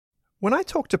When I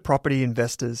talk to property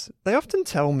investors, they often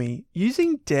tell me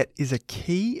using debt is a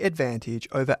key advantage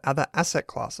over other asset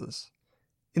classes.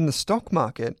 In the stock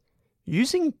market,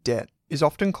 using debt is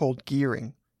often called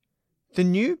gearing. The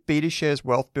new Betashares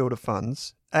Wealth Builder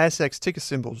funds, ASX ticker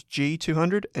symbols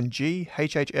G200 and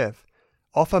GHHF,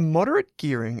 offer moderate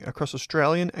gearing across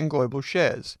Australian and global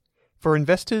shares for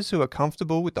investors who are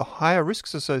comfortable with the higher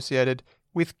risks associated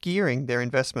with gearing their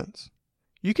investments.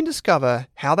 You can discover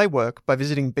how they work by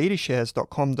visiting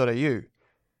betashares.com.au.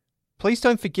 Please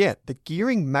don't forget that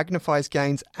gearing magnifies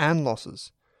gains and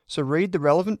losses, so read the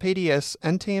relevant PDS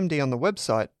and TMD on the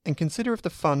website and consider if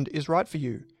the fund is right for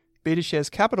you.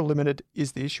 Betashares Capital Limited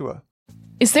is the issuer.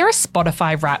 Is there a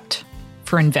Spotify Wrapped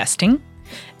for investing?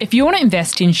 If you want to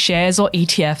invest in shares or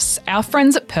ETFs, our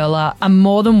friends at Pearler are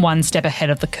more than one step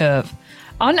ahead of the curve.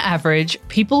 On average,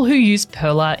 people who use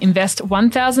Pearler invest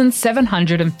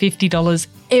 $1,750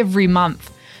 every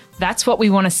month. That's what we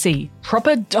want to see,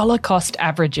 proper dollar cost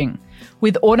averaging.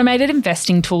 With automated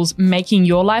investing tools making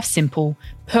your life simple,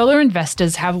 Pearler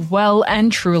investors have well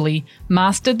and truly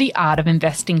mastered the art of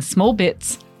investing small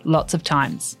bits, lots of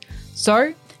times.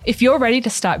 So, if you're ready to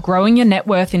start growing your net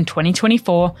worth in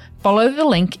 2024, follow the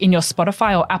link in your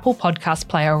Spotify or Apple podcast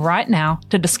player right now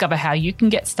to discover how you can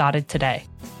get started today.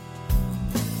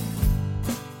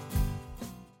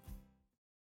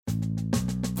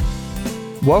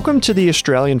 Welcome to the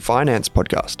Australian Finance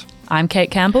Podcast. I'm Kate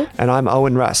Campbell. And I'm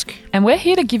Owen Rask. And we're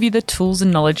here to give you the tools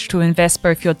and knowledge to invest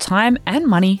both your time and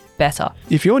money better.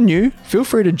 If you're new, feel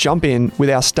free to jump in with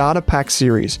our Starter Pack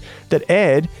series that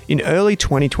aired in early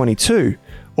 2022,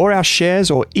 or our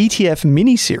shares or ETF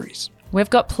mini-series.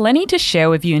 We've got plenty to share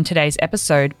with you in today's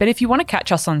episode, but if you want to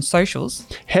catch us on socials,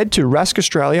 head to Rask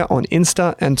Australia on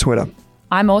Insta and Twitter.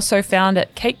 I'm also found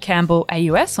at Kate Campbell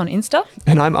AUS on Insta.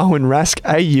 And I'm Owen Rask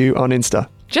AU on Insta.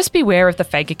 Just beware of the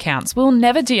fake accounts. We'll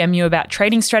never DM you about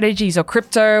trading strategies or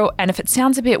crypto, and if it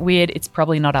sounds a bit weird, it's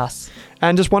probably not us.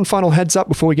 And just one final heads up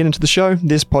before we get into the show,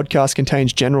 this podcast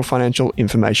contains general financial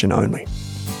information only.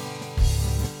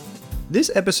 This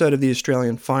episode of the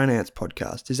Australian Finance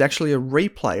Podcast is actually a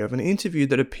replay of an interview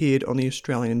that appeared on the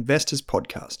Australian Investors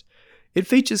Podcast. It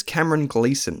features Cameron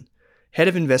Gleeson, Head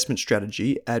of Investment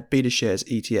Strategy at Betashares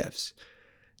ETFs.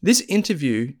 This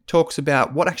interview talks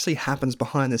about what actually happens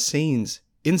behind the scenes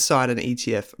inside an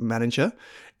ETF manager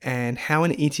and how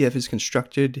an ETF is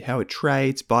constructed, how it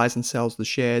trades, buys and sells the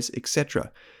shares,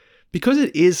 etc. Because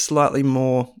it is slightly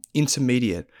more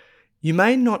intermediate, you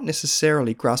may not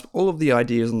necessarily grasp all of the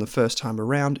ideas on the first time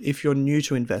around if you're new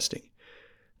to investing.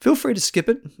 Feel free to skip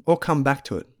it or come back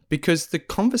to it because the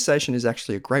conversation is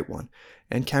actually a great one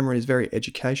and Cameron is very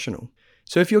educational.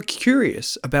 So if you're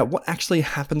curious about what actually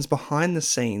happens behind the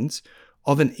scenes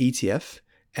of an ETF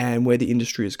and where the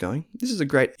industry is going, this is a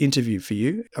great interview for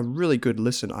you, a really good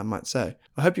listen, I might say.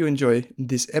 I hope you enjoy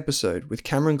this episode with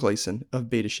Cameron Gleeson of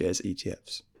Betashares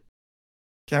ETFs.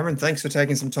 Cameron, thanks for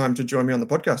taking some time to join me on the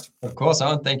podcast. Of course,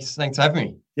 Owen. Thanks for having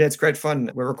me. Yeah, it's great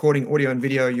fun. We're recording audio and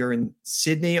video. You're in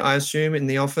Sydney, I assume, in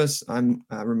the office. I'm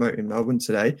remote in Melbourne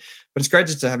today. But it's great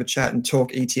just to have a chat and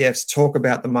talk ETFs, talk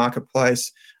about the marketplace,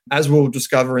 as we'll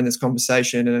discover in this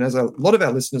conversation. And as a lot of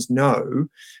our listeners know,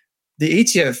 the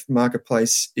ETF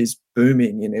marketplace is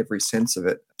booming in every sense of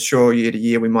it. Sure, year to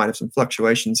year, we might have some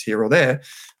fluctuations here or there,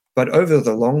 but over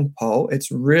the long haul,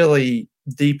 it's really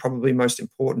the probably most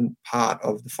important part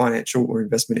of the financial or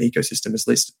investment ecosystem, at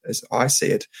least as I see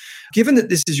it. Given that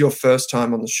this is your first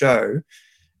time on the show,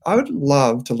 I would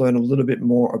love to learn a little bit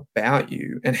more about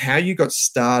you and how you got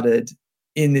started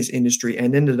in this industry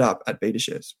and ended up at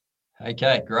Betashares.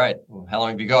 Okay, great. Well, how long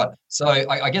have you got? So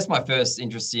I guess my first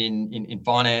interest in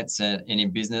finance and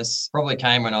in business probably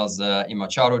came when I was in my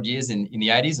childhood years in the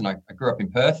 80s, and I grew up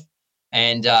in Perth.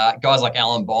 And guys like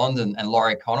Alan Bond and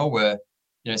Laurie Connell were,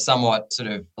 somewhat sort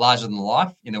of larger than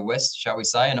life in the West, shall we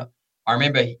say. And I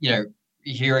remember,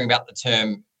 hearing about the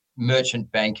term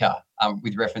merchant banker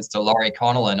with reference to Laurie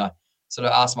Connell. And I sort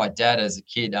of asked my dad as a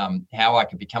kid how I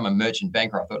could become a merchant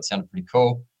banker. I thought it sounded pretty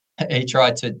cool. He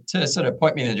tried to sort of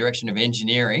point me in the direction of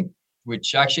engineering,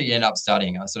 which I actually ended up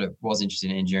studying. I sort of was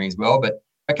interested in engineering as well. But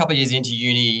a couple of years into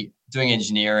uni doing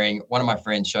engineering, one of my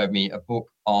friends showed me a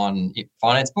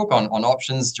finance book on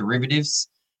options, derivatives,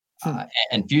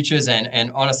 and futures.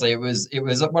 And honestly, it was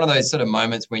one of those sort of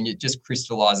moments when it just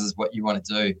crystallizes what you want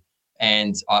to do.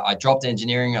 And I dropped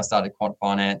engineering. I started quant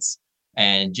finance.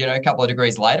 And, a couple of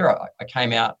degrees later, I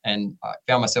came out and I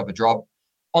found myself a job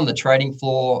on the trading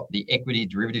floor, the equity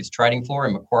derivatives trading floor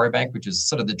in Macquarie Bank, which is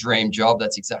sort of the dream job.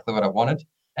 That's exactly what I wanted.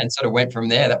 And sort of went from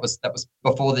there. That was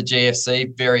before the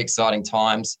GFC, very exciting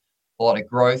times, a lot of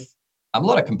growth, a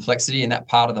lot of complexity in that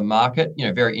part of the market,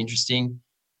 very interesting.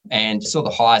 and saw the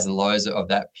highs and lows of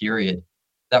that period.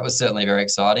 That was certainly very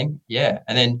exciting. Yeah.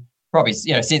 And then probably,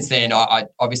 since then, I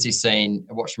obviously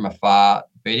watched from afar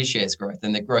Betashares growth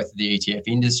and the growth of the ETF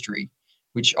industry,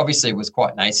 which obviously was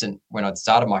quite nascent when I'd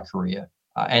started my career.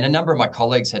 And a number of my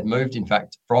colleagues had moved, in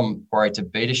fact, from Quarry to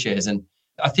Betashares. And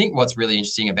I think what's really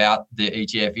interesting about the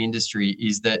ETF industry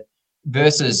is that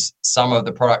versus some of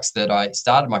the products that I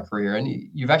started my career in,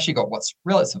 you've actually got what's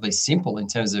relatively simple in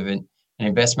terms of an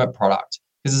investment product,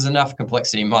 because there's enough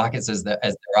complexity in markets as there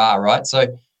are, right?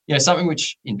 So, something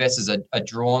which investors are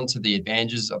drawn to the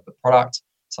advantages of the product,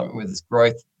 something with its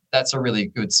growth, that's a really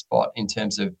good spot in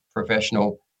terms of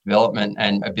professional development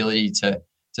and ability to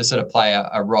sort of play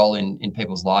a role in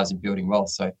people's lives and building wealth.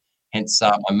 So hence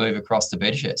my move across to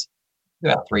Betashares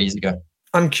about 3 years ago.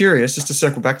 I'm curious, just to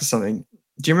circle back to something.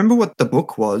 Do you remember what the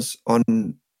book was on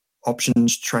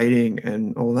options trading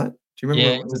and all that? Do you remember?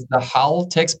 Yeah, it was the Hull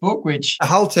textbook, which... A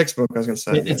Hull textbook, I was going to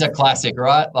say. It's a classic,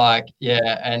 right?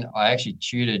 And I actually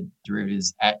tutored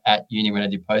derivatives at uni when I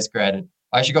did postgrad, and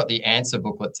I actually got the answer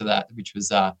booklet to that, which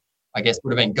was, I guess,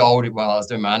 would have been gold while I was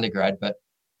doing my undergrad.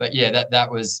 But yeah,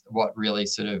 that was what really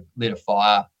sort of lit a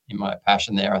fire in my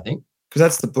passion there, I think. Because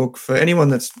that's the book for anyone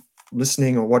that's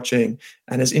listening or watching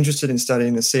and is interested in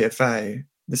studying the CFA.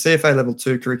 The CFA Level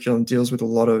 2 curriculum deals with a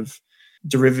lot of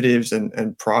derivatives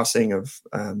and pricing of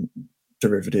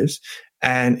derivatives.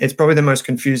 And it's probably the most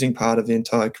confusing part of the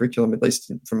entire curriculum, at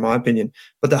least from my opinion.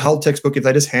 But the Hull textbook, if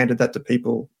they just handed that to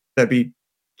people, they'd be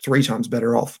 3 times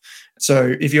better off.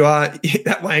 So if you are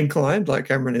that way inclined, like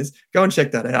Cameron is, go and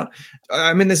check that out.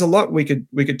 I mean, there's a lot we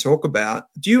could talk about.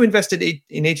 Do you invest in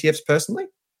ETFs personally?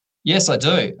 Yes, I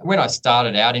do. When I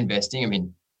started out investing, I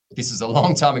mean, this is a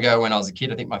long time ago when I was a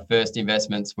kid. I think my first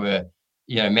investments were,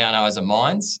 Mount Isa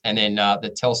Mines, and then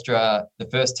the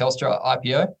first Telstra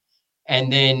IPO.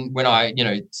 And then when I,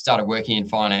 started working in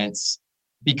finance,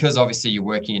 because obviously you're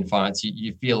working in finance,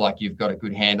 you feel like you've got a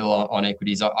good handle on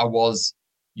equities. I was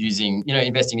using,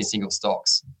 investing in single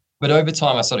stocks. But over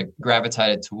time, I sort of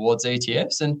gravitated towards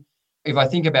ETFs. And if I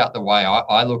think about the way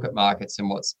I look at markets and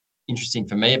what's interesting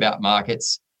for me about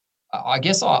markets, I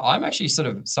guess I'm actually sort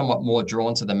of somewhat more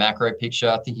drawn to the macro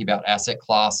picture, thinking about asset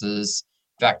classes,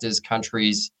 factors,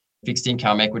 countries, fixed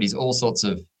income, equities, all sorts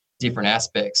of different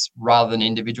aspects rather than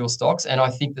individual stocks. And I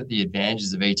think that the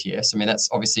advantages of ETFs, I mean, that's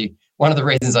obviously one of the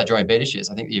reasons I joined Betashares.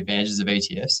 I think the advantages of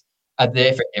ETFs are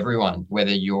there for everyone,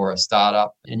 whether you're a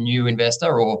startup, a new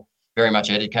investor, or very much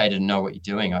educated and know what you're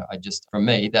doing. For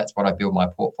me, that's what I build my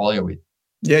portfolio with.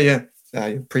 Yeah.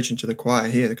 You're preaching to the choir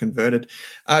here, the converted.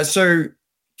 So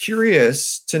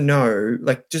curious to know,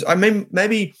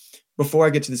 maybe before I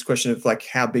get to this question of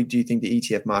how big do you think the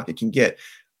ETF market can get,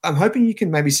 I'm hoping you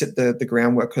can maybe set the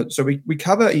groundwork. So we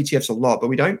cover ETFs a lot, but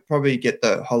we don't probably get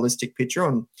the holistic picture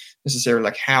on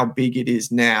necessarily how big it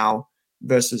is now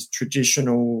versus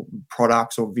traditional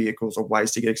products or vehicles or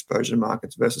ways to get exposure to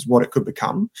markets versus what it could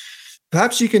become.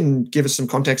 Perhaps you can give us some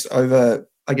context over,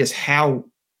 I guess, how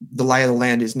the lay of the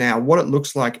land is now, what it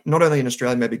looks like, not only in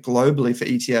Australia, maybe globally for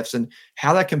ETFs, and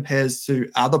how that compares to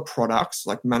other products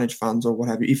like managed funds or what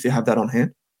have you, if you have that on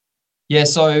hand. Yeah,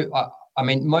 so I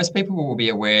mean, most people will be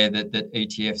aware that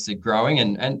ETFs are growing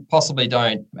and possibly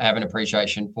don't have an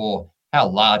appreciation for how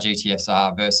large ETFs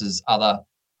are versus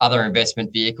other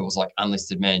investment vehicles like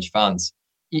unlisted managed funds.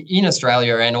 In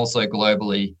Australia and also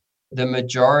globally, the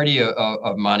majority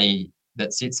of money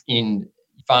that sits in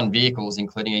fund vehicles,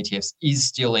 including ETFs, is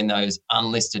still in those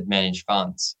unlisted managed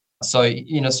funds. So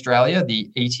in Australia,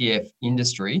 the ETF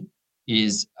industry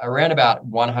is around about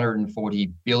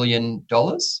 $140 billion,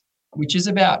 which is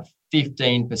about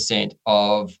 15%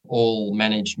 of all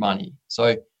managed money.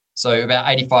 So about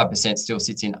 85% still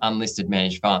sits in unlisted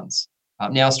managed funds.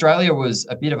 Now, Australia was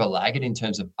a bit of a laggard in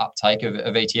terms of uptake of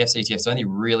ETFs. ETFs only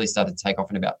really started to take off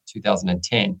in about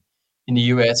 2010. In the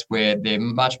US, where they're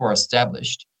much more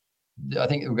established, I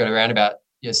think we've got around about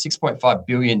 $6.5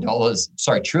 billion,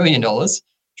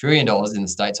 trillion dollars in the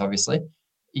States, obviously,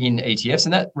 in ETFs.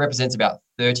 And that represents about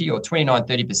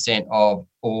 30% of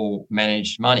all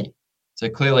managed money. So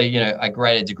clearly, a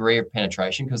greater degree of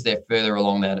penetration because they're further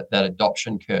along that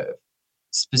adoption curve.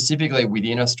 Specifically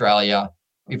within Australia,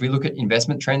 if we look at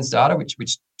investment trends data, which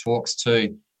talks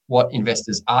to what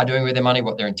investors are doing with their money,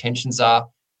 what their intentions are,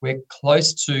 we're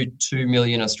close to 2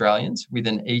 million Australians with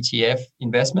an ETF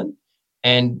investment.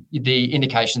 And the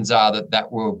indications are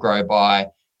that will grow by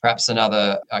perhaps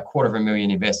another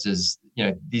 250,000 investors,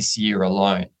 this year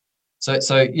alone. So it's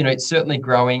certainly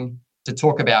growing. To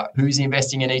talk about who's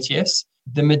investing in ETFs,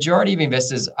 the majority of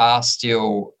investors are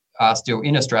still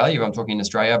in Australia. I'm talking in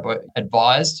Australia, but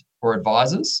advised or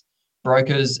advisors.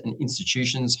 brokers and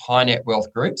institutions, high net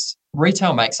wealth groups.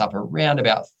 Retail makes up around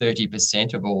about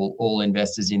 30% of all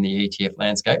investors in the ETF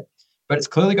landscape, but it's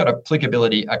clearly got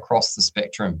applicability across the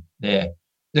spectrum there.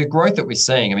 The growth that we're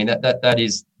seeing, I mean, that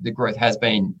is, the growth has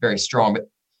been very strong, but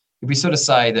if we sort of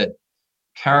say that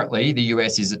currently the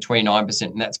US is at 29%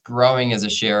 and that's growing as a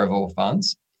share of all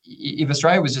funds, if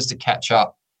Australia was just to catch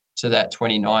up to that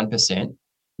 29%,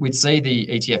 we'd see the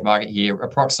ETF market here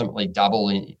approximately double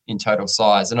in total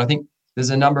size. And I think there's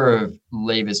a number of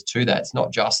levers to that. It's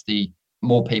not just the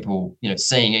more people,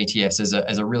 seeing ETFs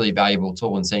as a really valuable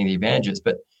tool and seeing the advantages.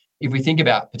 But if we think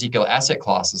about particular asset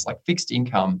classes, like fixed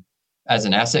income as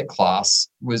an asset class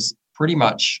was pretty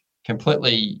much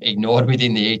completely ignored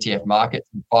within the ETF market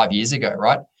 5 years ago,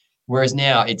 right? Whereas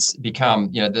now it's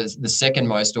become, the second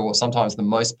most or sometimes the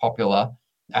most popular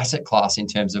asset class in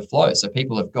terms of flow. So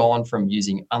people have gone from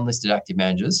using unlisted active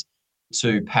managers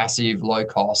to passive,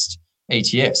 low-cost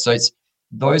ETFs. So it's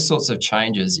those sorts of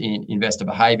changes in investor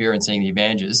behavior and seeing the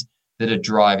advantages that are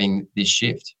driving this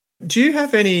shift. Do you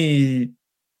have any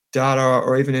data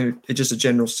or even just a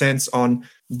general sense on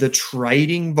the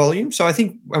trading volume? So I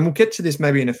think, and we'll get to this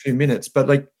maybe in a few minutes, but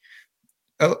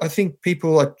I think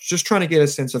people are just trying to get a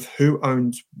sense of who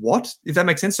owns what, if that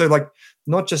makes sense. So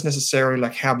not just necessarily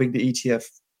how big the ETF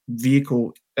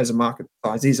vehicle as a market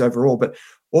size is overall, but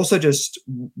also just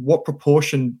what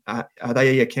proportion are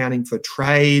they accounting for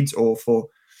trades or for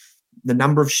the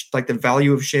number of the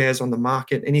value of shares on the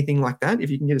market, anything like that, if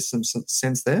you can get us some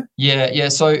sense there. Yeah.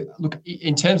 So look,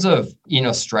 in terms of in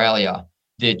Australia,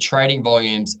 the trading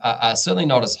volumes are certainly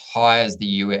not as high as the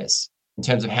US in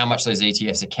terms of how much those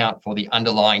ETFs account for the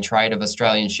underlying trade of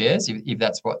Australian shares, if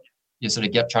that's what you're sort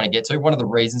of trying to get to. One of the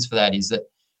reasons for that is that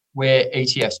where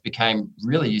ETFs became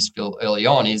really useful early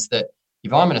on is that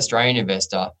if I'm an Australian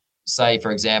investor, say,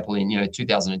 for example, in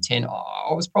 2010,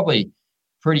 I was probably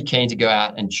pretty keen to go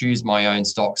out and choose my own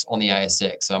stocks on the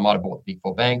ASX. So I might have bought the big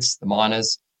four banks, the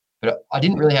miners, but I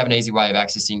didn't really have an easy way of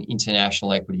accessing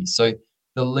international equities. So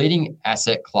the leading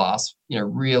asset class,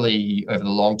 really over the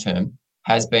long term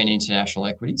has been international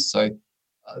equities. So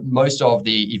most of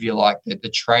the, if you like, the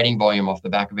trading volume off the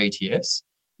back of ETFs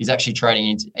is actually trading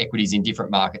into equities in different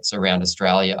markets around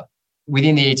Australia.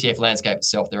 Within the ETF landscape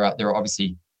itself, there are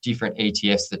obviously different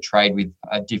ETFs that trade with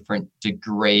a different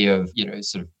degree of,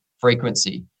 sort of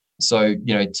frequency. So,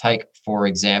 take, for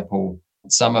example,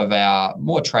 some of our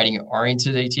more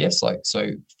trading-oriented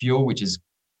ETFs, fuel, which is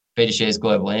Betashares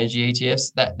Global Energy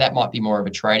ETFs, that might be more of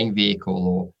a trading vehicle,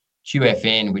 or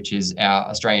QFN, which is our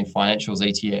Australian Financials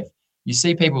ETF. You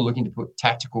see people looking to put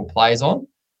tactical plays on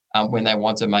when they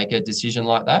want to make a decision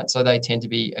like that. So they tend to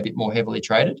be a bit more heavily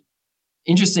traded.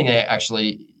 Interestingly,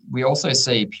 actually, we also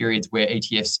see periods where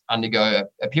ETFs undergo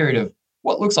a period of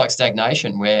what looks like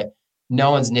stagnation, where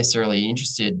no one's necessarily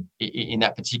interested in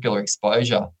that particular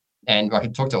exposure. And I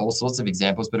could talk to all sorts of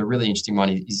examples, but a really interesting one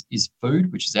is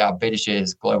food, which is our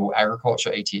Betashares Global Agriculture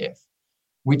ETF,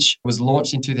 which was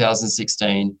launched in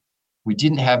 2016. We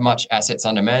didn't have much assets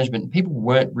under management. People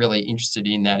weren't really interested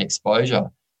in that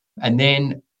exposure. And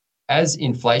then as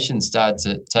inflation started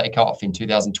to take off in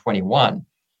 2021,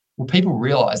 people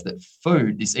realized that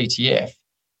food, this ETF,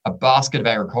 a basket of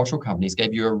agricultural companies,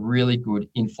 gave you a really good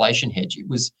inflation hedge. It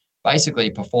was basically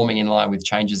performing in line with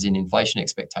changes in inflation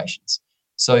expectations.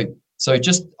 So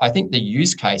just, I think the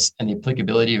use case and the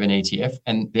applicability of an ETF,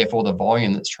 and therefore the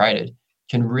volume that's traded,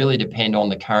 can really depend on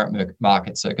the current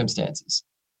market circumstances.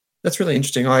 That's really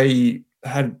interesting. I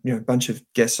had a bunch of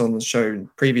guests on the show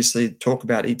previously talk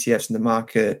about ETFs in the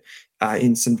market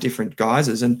in some different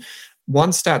guises. And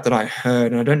one stat that I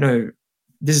heard, and I don't know,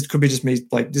 this could be just me,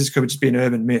 this could just be an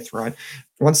urban myth, right?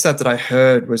 One stat that I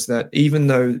heard was that even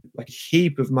though a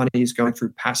heap of money is going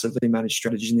through passively managed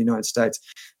strategies in the United States,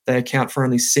 they account for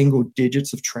only single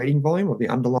digits of trading volume of the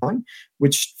underlying,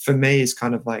 which for me is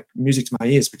kind of like music to my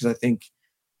ears, because I think,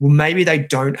 well, maybe they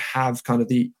don't have kind of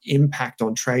the impact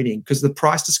on trading, because the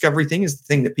price discovery thing is the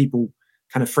thing that people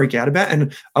kind of freak out about.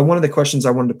 And one of the questions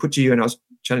I wanted to put to you, and I was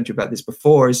chatting to you about this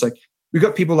before, is we've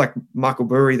got people like Michael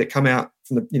Burry that come out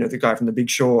from the guy from The Big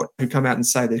Short, who come out and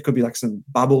say there could be some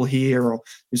bubble here, or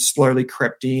it's slowly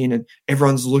crept in and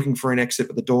everyone's looking for an exit,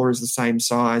 but the door is the same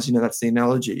size. That's the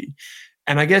analogy.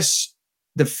 And I guess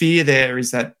the fear there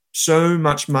is that so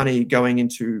much money going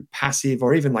into passive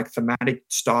or even thematic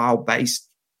style based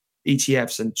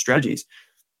ETFs and strategies.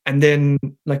 And then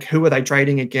who are they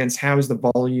trading against? How is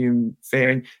the volume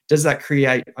faring? Does that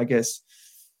create, I guess,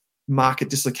 market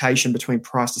dislocation between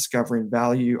price discovery and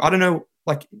value? I don't know.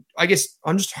 I guess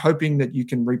I'm just hoping that you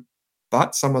can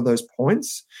rebut some of those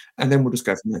points, and then we'll just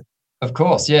go from there. Of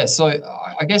course, yeah. So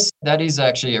I guess that is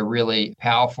actually a really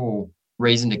powerful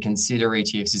reason to consider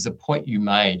ETFs is the point you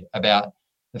made about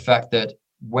the fact that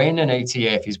when an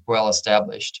ETF is well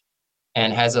established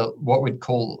and has what we'd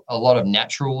call a lot of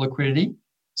natural liquidity.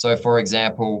 So, for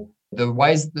example, the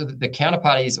ways the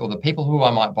counterparties or the people who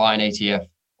I might buy an ETF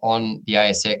on the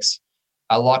ASX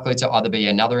are likely to either be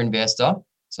another investor,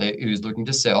 so who's looking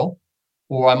to sell,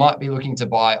 or I might be looking to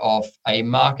buy off a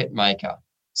market maker.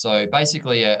 So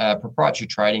basically a proprietary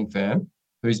trading firm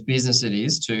whose business it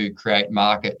is to create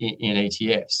market in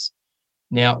ETFs.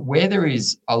 Now, where there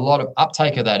is a lot of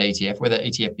uptake of that ETF, where that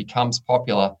ETF becomes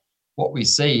popular, what we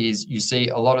see is you see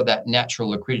a lot of that natural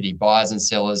liquidity, buyers and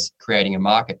sellers creating a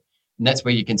market. And that's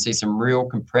where you can see some real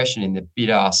compression in the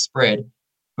bid-ask spread.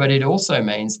 But it also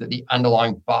means that the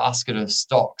underlying basket of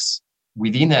stocks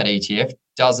within that ETF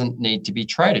doesn't need to be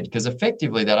traded, because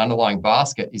effectively that underlying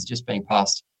basket is just being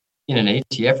passed in an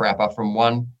ETF wrapper from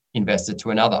one investor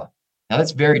to another. Now,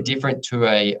 that's very different to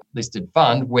a listed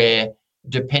fund where,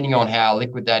 depending on how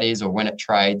liquid that is or when it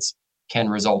trades, can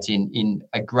result in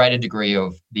a greater degree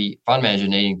of the fund manager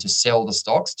needing to sell the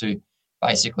stocks to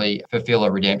basically fulfill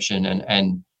a redemption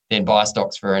and then buy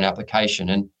stocks for an application.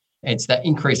 And it's that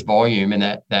increased volume and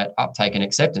that uptake and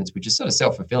acceptance, which is sort of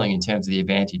self-fulfilling in terms of the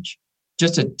advantage.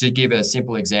 Just to give a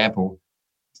simple example,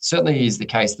 it certainly is the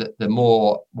case that the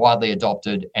more widely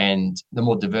adopted and the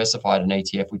more diversified an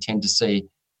ETF, we tend to see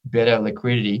better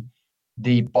liquidity.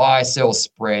 The buy-sell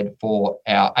spread for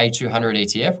our A200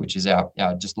 ETF, which is our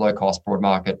just low-cost broad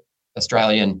market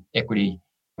Australian equity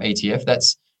ETF,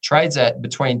 that's trades at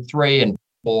between 3 and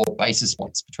 4 basis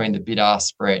points between the bid-ask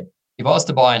spread. If I was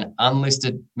to buy an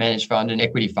unlisted managed fund, an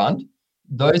equity fund,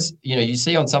 those, you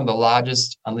see on some of the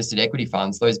largest unlisted equity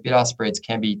funds, those bid-ask spreads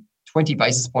can be 20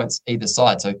 basis points either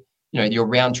side. So, your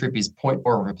round trip is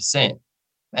 0.4%.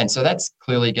 And so that's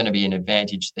clearly going to be an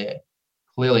advantage there,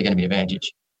 clearly going to be an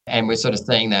advantage. And we're sort of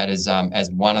seeing that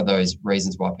as one of those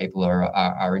reasons why people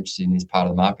are interested in this part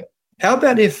of the market. How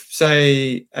about if,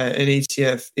 say, an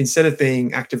ETF, instead of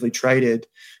being actively traded,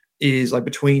 is like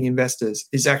between investors,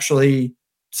 is actually,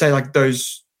 say, like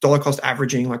those dollar cost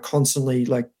averaging, like constantly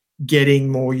like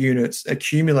getting more units,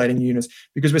 accumulating units,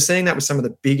 because we're seeing that with some of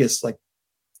the biggest like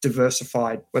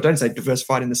diversified, well, I don't say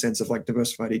diversified in the sense of like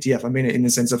diversified ETF. I mean it in the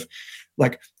sense of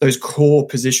like those core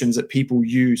positions that people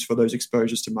use for those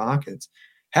exposures to markets.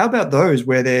 How about those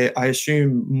where I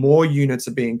assume more units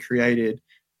are being created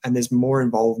and there's more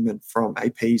involvement from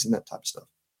APs and that type of stuff?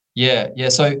 Yeah.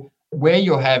 So where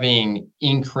you're having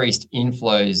increased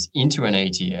inflows into an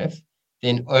ETF,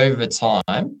 then over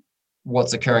time,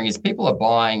 what's occurring is people are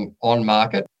buying on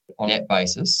market on net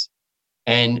basis.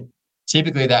 And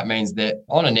typically that means that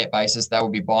on a net basis, they will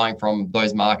be buying from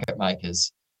those market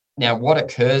makers. Now, what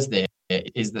occurs there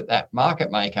is that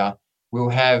market maker will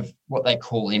have what they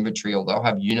call inventory, or they'll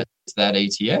have units to that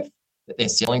ETF that they're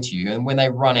selling to you. And when they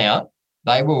run out,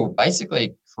 they will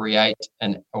basically create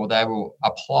or they will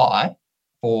apply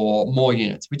for more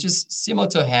units, which is similar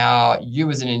to how you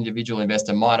as an individual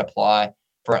investor might apply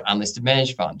for an unlisted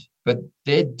managed fund. But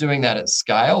they're doing that at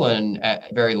scale and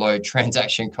at very low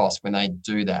transaction cost when they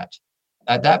do that.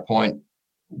 At that point,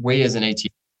 we as an ETF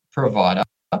provider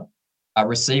are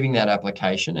receiving that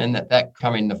application, and that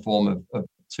come in the form of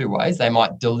two ways. They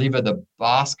might deliver the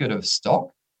basket of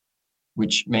stock,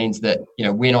 which means that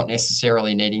we're not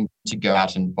necessarily needing to go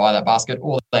out and buy that basket,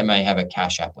 or they may have a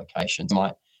cash application. They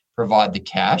might provide the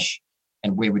cash,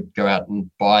 and we would go out and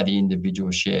buy the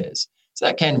individual shares. So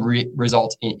that can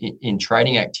result in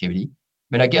trading activity.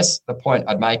 I mean, I guess the point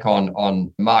I'd make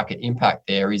on market impact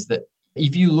there is that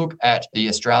if you look at the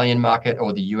Australian market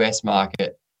or the US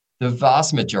market, the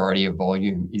vast majority of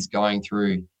volume is going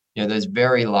through those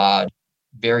very large,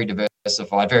 very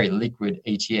diversified, very liquid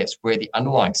ETFs where the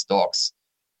underlying stocks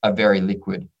are very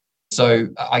liquid. So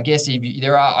I guess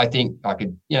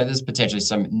there's potentially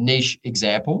some niche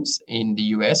examples in the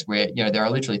US where there are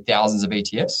literally thousands of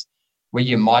ETFs where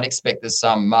you might expect there's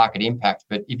some market impact.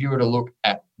 But if you were to look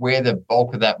at where the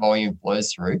bulk of that volume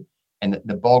flows through and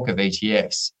the bulk of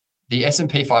ETFs, the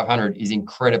S&P 500 is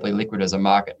incredibly liquid as a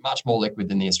market, much more liquid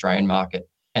than the Australian market.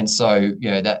 And so,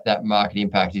 that market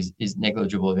impact is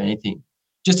negligible, if anything.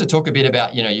 Just to talk a bit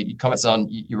about, your comments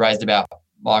you raised about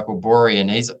Michael Burry,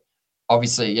 and he's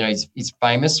obviously, he's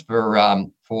famous for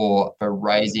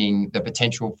raising the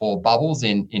potential for bubbles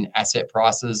in asset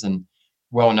prices, and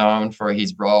well known for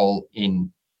his role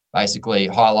in basically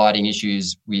highlighting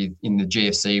issues in the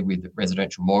GFC with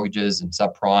residential mortgages and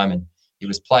subprime, and he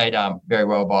was played very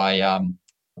well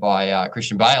by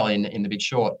Christian Bale in The Big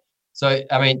Short. So,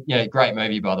 I mean, great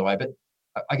movie, by the way. But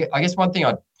I guess one thing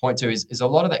I'd point to is a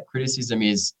lot of that criticism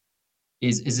is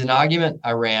an argument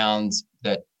around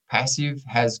that passive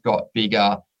has got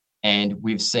bigger And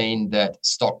we've seen that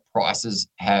stock prices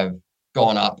have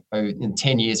gone up in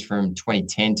 10 years from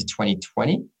 2010 to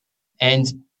 2020. And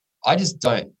I just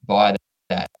don't buy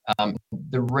that.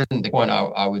 The point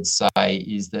I would say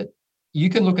is that you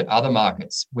can look at other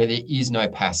markets where there is no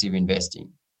passive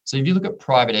investing. So if you look at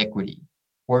private equity,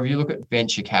 or if you look at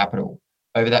venture capital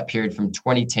over that period from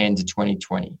 2010 to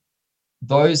 2020,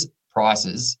 those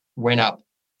prices went up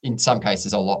in some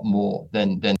cases a lot more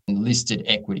than listed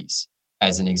equities,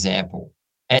 as an example.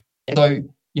 And so,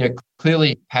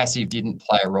 clearly passive didn't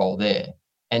play a role there.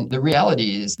 And the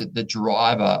reality is that the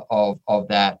driver of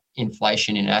that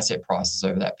inflation in asset prices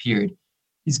over that period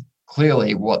is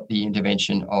clearly what the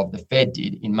intervention of the Fed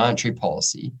did in monetary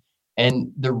policy.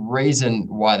 And the reason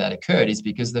why that occurred is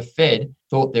because the Fed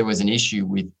thought there was an issue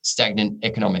with stagnant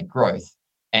economic growth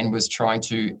and was trying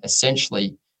to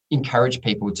essentially encourage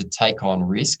people to take on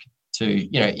risk to,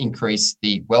 increase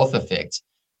the wealth effect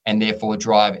and therefore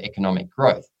drive economic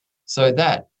growth. So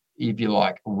that, if you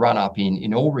like, run up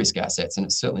in all risk assets, and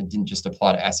it certainly didn't just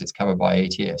apply to assets covered by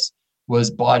ETFs,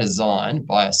 was by design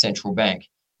by a central bank.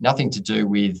 Nothing to do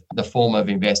with the form of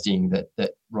investing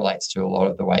that relates to a lot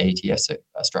of the way ETFs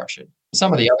are structured.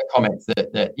 Some of the other comments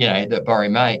that Borry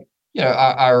made,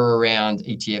 are around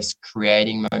ETFs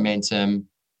creating momentum,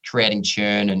 creating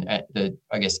churn, and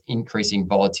increasing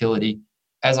volatility.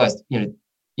 As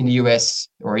in the US,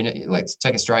 or let's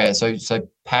take Australia. So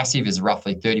passive is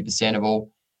roughly 30% of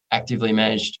all actively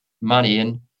managed money,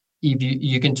 and if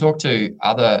you can talk to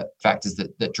other factors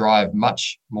that drive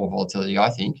much more volatility,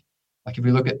 I think. Like if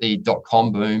we look at the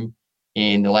dot-com boom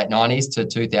in the late 90s to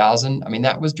 2000,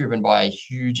 that was driven by a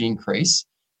huge increase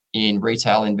in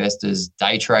retail investors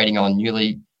day trading on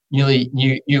new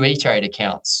E-Trade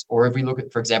accounts. Or if we look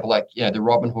at, for example, the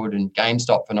Robinhood and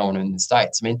GameStop phenomenon in the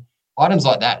States, items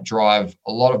like that drive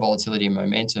a lot of volatility and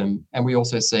momentum. And we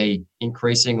also see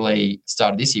increasingly,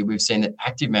 started this year, we've seen that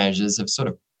active managers have sort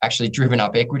of actually driven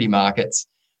up equity markets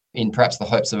in perhaps the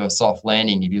hopes of a soft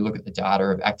landing if you look at the data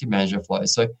of active manager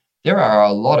flows. So there are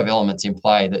a lot of elements in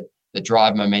play that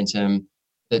drive momentum,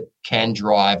 that can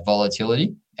drive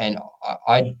volatility. And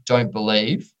I don't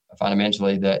believe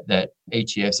fundamentally that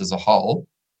ETFs as a whole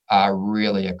are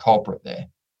really a culprit there.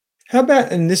 How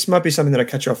about, and this might be something that I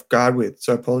catch you off guard with,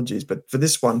 so apologies, but for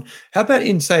this one, how about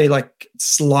in, say, like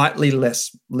slightly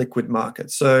less liquid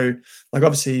markets? So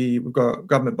obviously we've got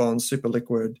government bonds, super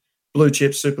liquid, blue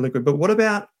chips, super liquid, but what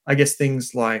about,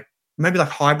 things like maybe like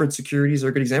hybrid securities are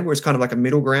a good example, where it's kind of like a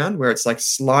middle ground where it's like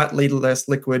slightly less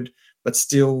liquid, but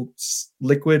still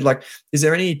liquid. Is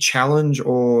there any challenge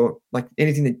or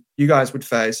anything that you guys would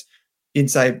face in,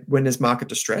 say, when there's market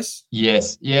distress?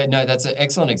 Yes. Yeah, no, that's an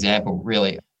excellent example,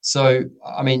 really. So,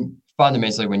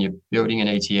 fundamentally, when you're building an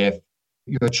ETF,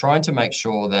 you're trying to make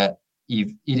sure that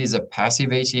if it is a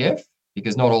passive ETF,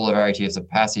 because not all of our ETFs are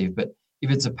passive, but if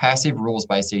it's a passive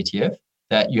rules-based ETF,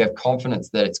 that you have confidence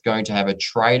that it's going to have a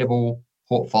tradable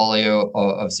portfolio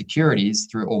of securities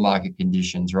through all market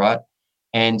conditions, right?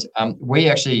 And we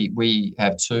have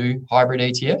two hybrid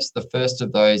ETFs. The first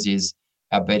of those is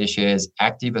our Betashares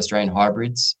Active Australian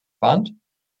Hybrids Fund,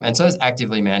 and so it's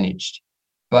actively managed.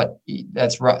 But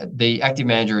that's right. The active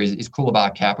manager is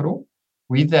Coolabah Capital.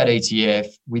 With that ETF,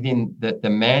 within the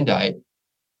mandate,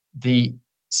 the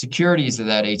securities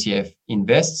that ETF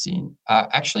invests in are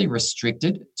actually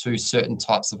restricted to certain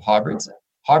types of hybrids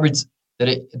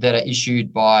that are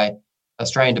issued by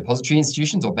Australian depository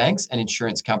institutions or banks and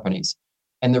insurance companies.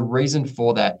 And the reason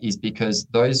for that is because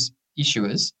those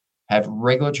issuers have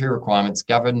regulatory requirements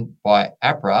governed by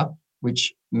APRA,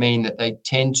 which mean that they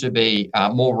tend to be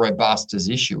more robust as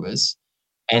issuers.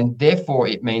 And therefore,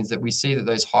 it means that we see that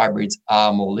those hybrids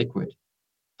are more liquid.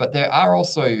 But there are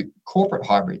also corporate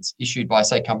hybrids issued by,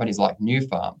 say, companies like New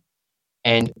Farm.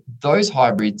 And those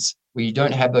hybrids, where you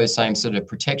don't have those same sort of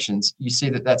protections, you see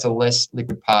that that's a less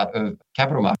liquid part of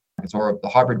capital markets or of the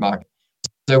hybrid market.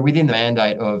 So within the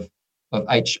mandate of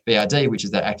HBRD, which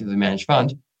is that actively managed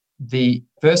fund,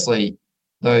 firstly,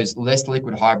 those less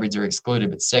liquid hybrids are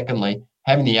excluded. But secondly,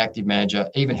 having the active manager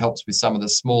even helps with some of the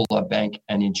smaller bank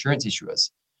and insurance issuers.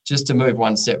 Just to move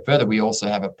one step further, we also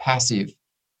have a passive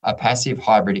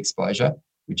hybrid exposure,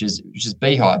 which is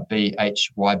BHYB,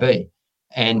 BHYB.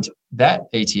 And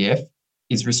that ETF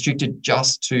is restricted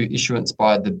just to issuance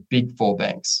by the big four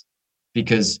banks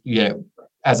because,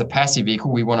 as a passive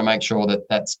vehicle, we want to make sure that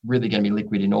that's really going to be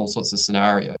liquid in all sorts of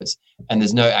scenarios. And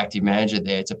there's no active manager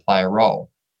there to play a role.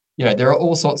 There are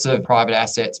all sorts of private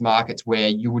assets markets where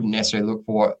you wouldn't necessarily look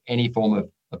for any form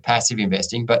of passive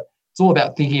investing, but it's all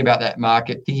about thinking about that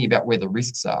market, thinking about where the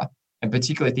risks are, and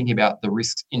particularly thinking about the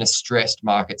risks in a stressed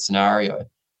market scenario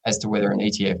as to whether an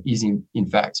ETF is in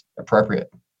fact appropriate.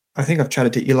 I think I've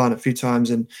chatted to Elon a few times,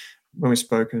 and when we've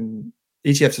spoken,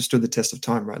 ETFs have stood the test of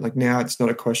time, right? Like now it's not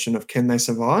a question of can they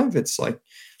survive? It's like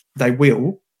they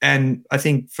will. And I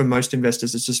think for most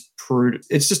investors, it's just prudent.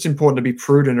 It's just important to be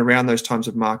prudent around those times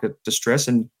of market distress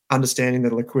and understanding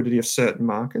the liquidity of certain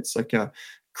markets. Like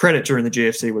credit during the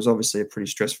GFC was obviously a pretty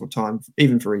stressful time,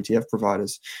 even for ETF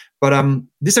providers. But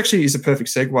this actually is a perfect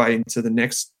segue into the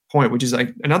next point, which is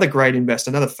like another great investor,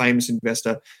 another famous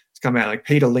investor has come out, like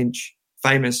Peter Lynch,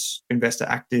 famous investor,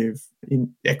 active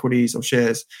in equities or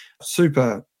shares,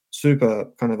 super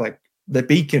kind of like the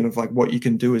beacon of like what you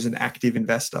can do as an active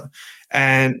investor.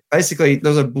 And basically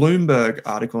there's a Bloomberg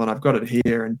article, and I've got it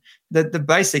here, and the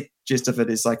basic gist of it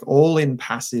is like all in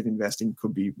passive investing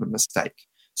could be a mistake.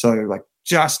 So like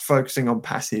just focusing on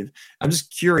passive. I'm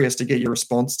just curious to get your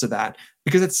response to that,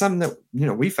 because it's something that, you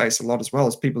know, we face a lot as well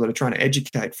as people that are trying to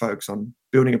educate folks on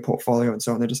building a portfolio and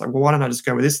so on. They're just like, well, why don't I just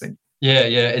go with this thing? Yeah.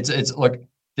 It's like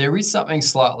there is something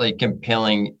slightly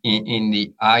compelling in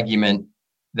the argument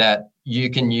that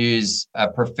you can use a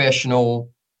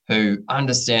professional who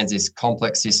understands this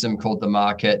complex system called the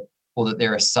market, or that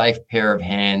they're a safe pair of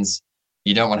hands.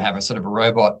 You don't want to have a sort of a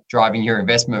robot driving your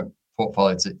investment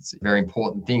portfolio. It's a very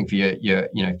important thing for your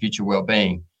future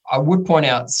well-being. I would point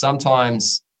out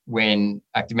sometimes when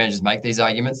active managers make these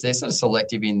arguments, they're sort of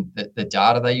selective in the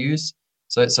data they use.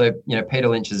 So Peter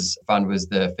Lynch's fund was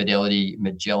the Fidelity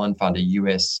Magellan Fund, a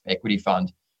US equity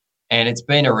fund. And it's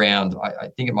been around, I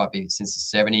think it might be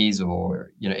since the 70s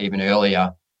or even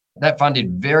earlier. That fund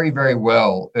did very, very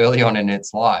well early on in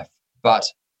its life. But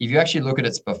if you actually look at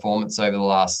its performance over the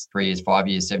last 3 years, 5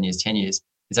 years, 7 years, 10 years,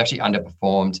 it's actually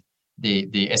underperformed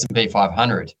the S&P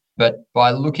 500. But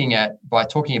by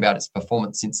talking about its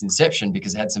performance since inception,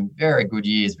 because it had some very good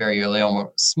years very early on when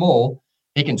it was small,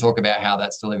 he can talk about how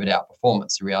that's delivered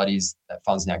outperformance. The reality is that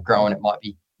fund's now growing.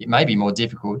 It may be more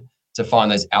difficult to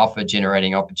find those alpha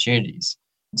generating opportunities.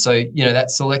 So, that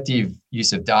selective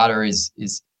use of data is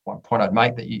one point I'd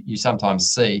make that you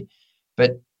sometimes see.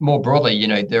 But more broadly,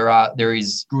 there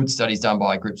is good studies done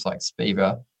by groups like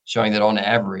Spiva showing that on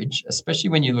average, especially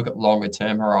when you look at longer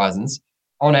term horizons,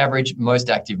 on average, most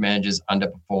active managers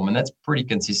underperform. And that's pretty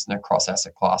consistent across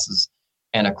asset classes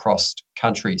and across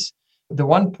countries. The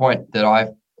one point that I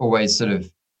always sort of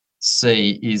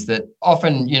see is that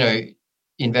often,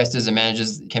 investors and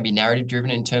managers can be narrative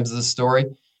driven in terms of the story.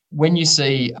 When you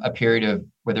see a period of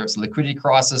whether it's a liquidity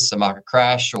crisis, a market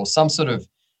crash, or some sort of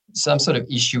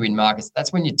issue in markets,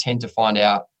 that's when you tend to find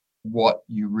out what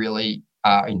you really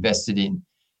are invested in.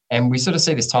 And we sort of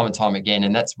see this time and time again,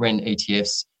 and that's when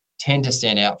ETFs tend to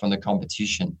stand out from the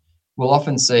competition. We'll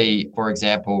often see, for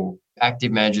example,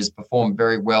 active managers perform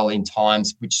very well in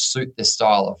times which suit their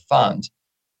style of fund.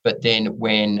 But then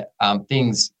when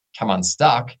things come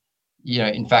unstuck,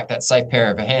 in fact, that safe pair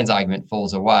of hands argument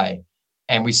falls away.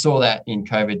 And we saw that in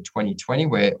COVID 2020,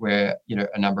 where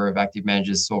a number of active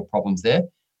managers saw problems there.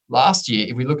 Last year,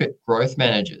 if we look at growth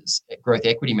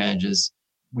equity managers,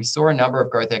 we saw a number of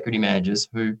growth equity managers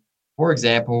who, for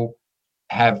example,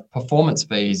 have performance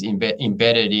fees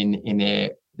embedded in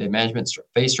their management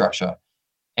fee structure.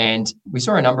 And we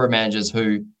saw a number of managers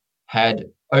who had,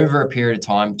 over a period of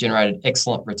time, generated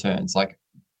excellent returns, like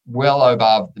well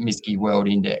above the MSCI World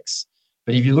Index.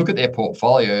 But if you look at their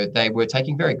portfolio, they were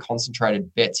taking very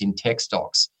concentrated bets in tech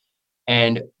stocks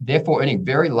and therefore earning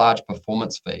very large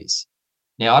performance fees.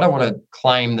 Now, I don't want to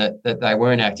claim that they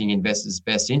weren't acting in investors'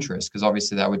 best interest, because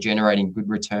obviously they were generating good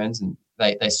returns and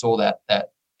they saw that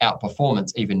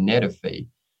outperformance, even net of fee.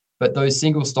 But those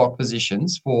single stock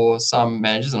positions for some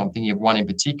managers, and I'm thinking of one in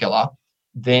particular,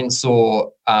 then saw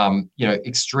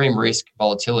extreme risk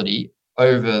volatility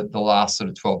over the last sort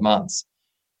of 12 months.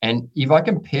 And if I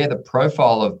compare the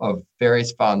profile of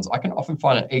various funds, I can often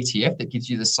find an ETF that gives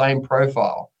you the same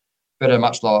profile, but at a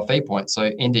much lower fee point. So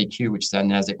NDQ, which is our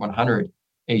NASDAQ 100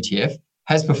 ETF,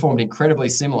 has performed incredibly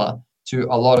similar to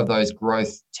a lot of those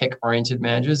growth tech-oriented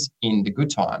managers in the good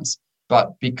times.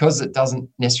 But because it doesn't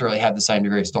necessarily have the same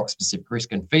degree of stock-specific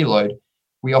risk and fee load,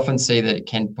 we often see that it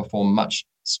can perform much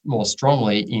more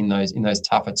strongly in those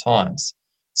tougher times.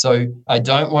 So I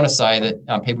don't want to say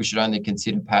that people should only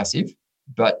consider passive.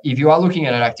 But if you are looking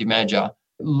at an active manager,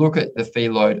 look at the fee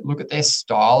load, look at their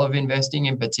style of investing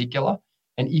in particular.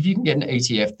 And if you can get an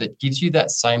ETF that gives you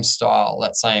that same style,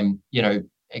 that same,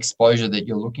 exposure that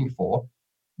you're looking for,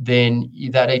 then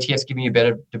that ETF's giving you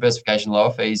better diversification,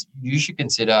 lower fees. You should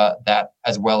consider that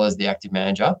as well as the active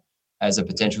manager as a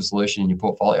potential solution in your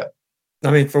portfolio.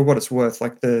 I mean, for what it's worth,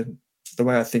 like the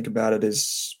way I think about it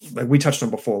is, like we touched on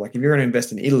before, like if you're going to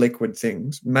invest in illiquid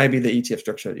things, maybe the ETF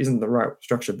structure isn't the right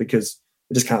structure because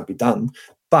it just can't be done.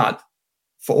 But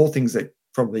for all things that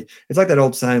probably, it's like that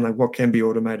old saying, like what can be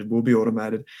automated will be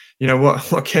automated.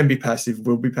 What can be passive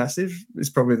will be passive is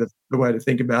probably the way to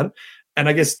think about it. And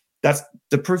I guess that's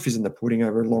the proof is in the pudding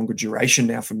over a longer duration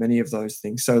now for many of those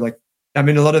things. So like, I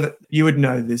mean, a lot of it, you would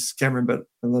know this, Cameron, but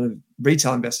a lot of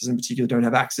retail investors in particular don't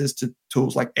have access to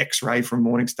tools like X-Ray from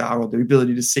Morningstar or the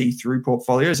ability to see through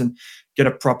portfolios and get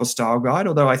a proper style guide.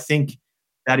 Although I think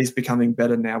that is becoming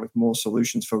better now with more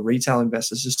solutions for retail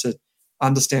investors just to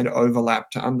understand overlap,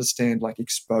 to understand like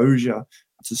exposure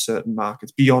to certain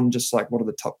markets beyond just like what are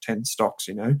the top 10 stocks,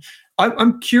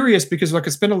 I'm curious because like I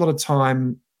spend a lot of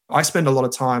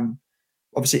time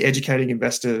obviously educating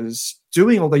investors,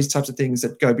 doing all these types of things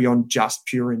that go beyond just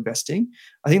pure investing.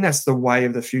 I think that's the way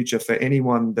of the future for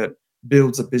anyone that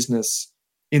builds a business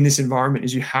in this environment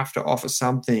is you have to offer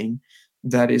something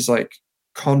that is like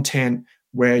content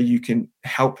where you can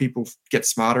help people get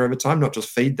smarter over time, not just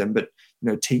feed them, but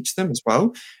teach them as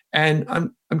well. And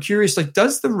I'm curious, like,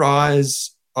 does the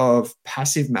rise of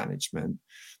passive management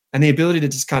and the ability to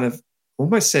just kind of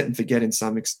almost set and forget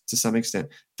to some extent,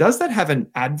 does that have an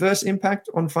adverse impact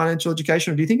on financial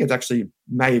education, or do you think it actually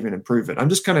may even improve it? I'm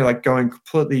just kind of like going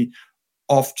completely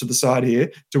off to the side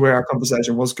here to where our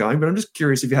conversation was going, but I'm just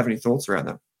curious if you have any thoughts around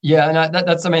that. Yeah, no,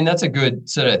 that's a good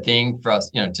sort of thing for us,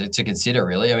 to consider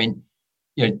really. I mean,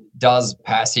 does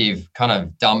passive kind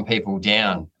of dumb people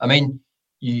down? I mean,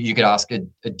 you could ask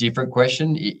a different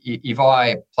question. If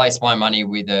I place my money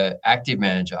with an active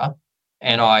manager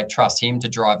and I trust him to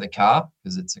drive the car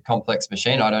because it's a complex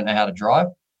machine I don't know how to drive,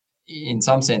 in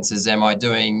some senses, am I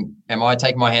taking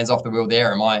my hands off the wheel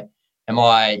there? Am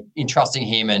I entrusting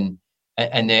him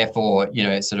and therefore,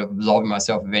 sort of absolving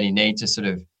myself of any need to sort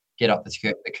of get up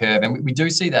the curve? And we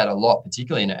do see that a lot,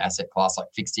 particularly in an asset class like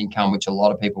fixed income, which a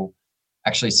lot of people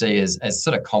actually see as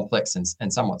sort of complex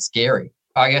and somewhat scary.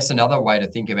 I guess another way to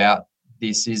think about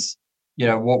this is,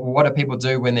 what do people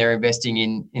do when they're investing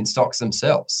in stocks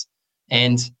themselves?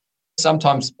 And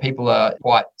sometimes people are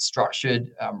quite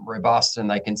structured, robust, and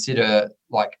they consider,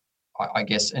 like, I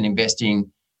guess, an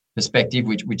investing perspective,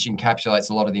 which encapsulates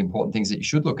a lot of the important things that you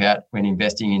should look at when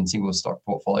investing in single stock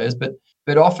portfolios.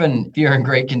 But often fear and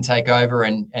greed can take over,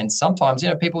 and sometimes,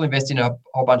 people invest in a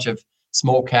whole bunch of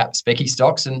small cap specky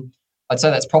stocks, and I'd say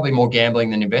that's probably more gambling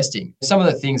than investing. Some of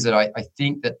the things that I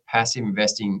think that passive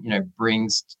investing,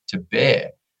 brings to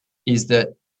bear is that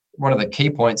one of the key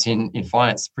points in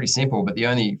finance is pretty simple, but the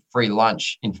only free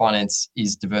lunch in finance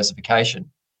is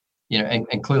diversification.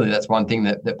 And clearly that's one thing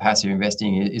that passive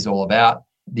investing is all about.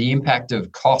 The impact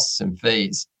of costs and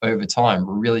fees over time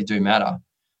really do matter.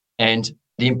 And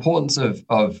the importance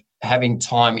of having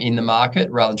time in the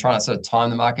market rather than trying to sort of time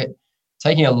the market,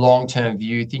 taking a long-term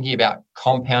view, thinking about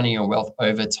compounding your wealth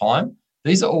over time.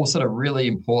 These are all sort of really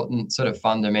important sort of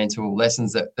fundamental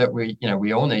lessons that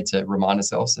we all need to remind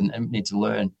ourselves and need to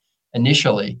learn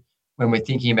initially when we're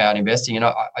thinking about investing. And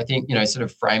I think, sort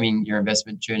of framing your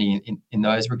investment journey in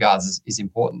those regards is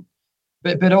important.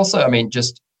 But also, I mean,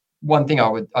 just one thing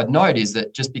I'd note is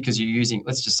that just because you're using,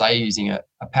 let's just say you're using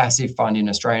a passive fund in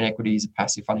Australian equities, a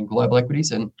passive fund in global equities,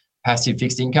 and passive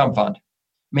fixed income fund.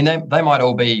 I mean, they might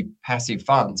all be passive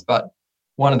funds, but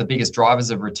one of the biggest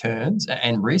drivers of returns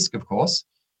and risk, of course,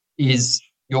 is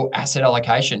your asset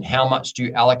allocation. How much do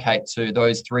you allocate to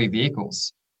those three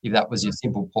vehicles, if that was your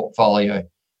simple portfolio?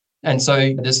 And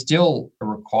so there's still a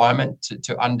requirement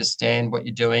to understand what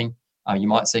you're doing. You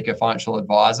might seek a financial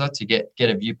advisor to get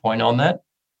a viewpoint on that.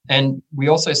 And we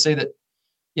also see that,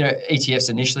 ETFs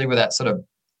initially were that sort of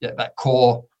that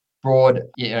core broad,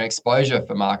 exposure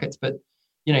for markets, but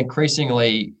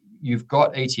increasingly you've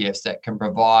got ETFs that can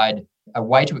provide a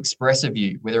way to express a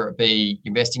view, whether it be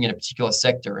investing in a particular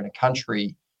sector, in a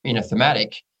country, in a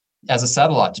thematic, as a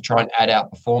satellite to try and add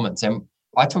out performance. And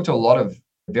I talk to a lot of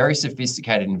very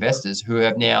sophisticated investors who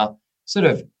have now sort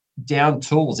of down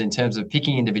tools in terms of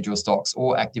picking individual stocks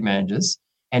or active managers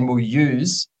and will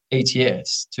use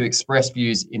ETFs to express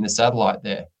views in the satellite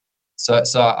there. So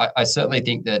I certainly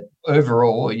think that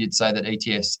overall, you'd say that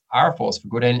ETFs are a force for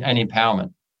good and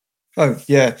empowerment. Oh,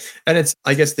 yeah. And it's,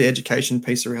 I guess the education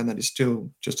piece around that is still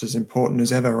just as important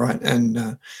as ever, right?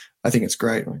 And I think it's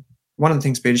great. One of the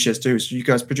things Betashares do is you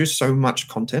guys produce so much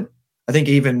content. I think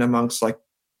even amongst like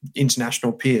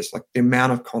international peers, like the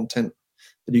amount of content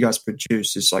that you guys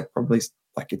produce is like probably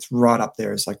like it's right up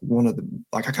there as like one of the,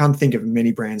 like I can't think of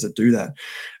many brands that do that.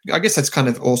 I guess that's kind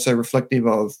of also reflective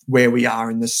of where we are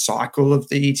in the cycle of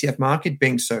the ETF market.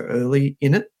 Being so early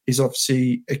in it is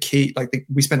obviously a key. Like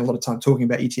we spend a lot of time talking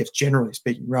about ETFs generally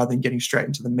speaking, rather than getting straight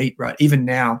into the meat, right? Even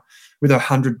now with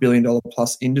 $100 billion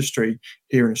plus industry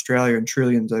here in Australia and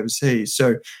trillions overseas.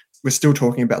 So we're still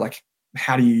talking about like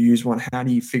how do you use one? How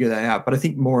do you figure that out? But I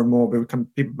think more and more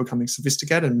people becoming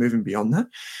sophisticated and moving beyond that.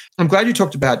 I'm glad you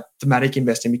talked about thematic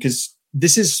investing, because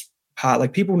this is part,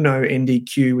 like, people know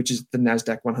NDQ, which is the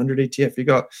NASDAQ 100 ETF. You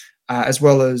got as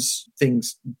well as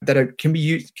things that can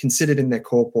be considered in their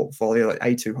core portfolio, like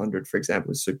A200, for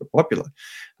example, is super popular.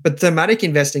 But thematic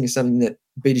investing is something that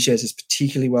Betashares is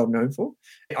particularly well known for.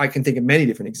 I can think of many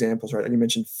different examples, right? Like you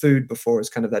mentioned food before as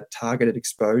kind of that targeted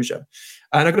exposure.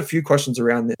 And I've got a few questions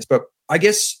around this, but I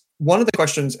guess one of the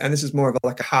questions, and this is more of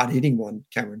a hard-hitting one,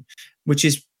 Cameron, which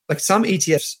is like some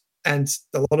ETFs, and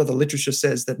a lot of the literature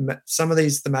says that some of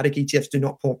these thematic ETFs do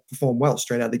not perform well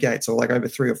straight out of the gates, or like over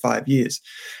 3 or 5 years.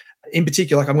 In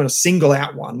particular, like I'm going to single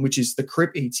out one, which is the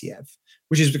CRIP ETF,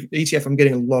 which is the ETF I'm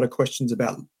getting a lot of questions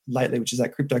about lately, which is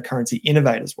that cryptocurrency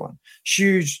innovators one.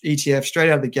 Huge ETF,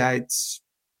 straight out of the gates,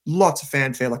 lots of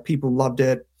fanfare, like people loved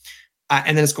it.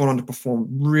 And then it's gone on to perform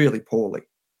really poorly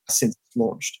since it's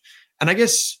launched. And I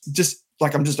guess just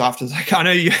like I'm just after, like, I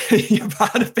know you're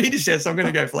part of Betashares, so I'm going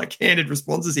to go for like candid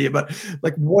responses here. But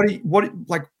like,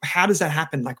 how does that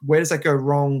happen? Like, where does that go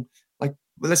wrong? Like,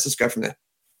 let's just go from there.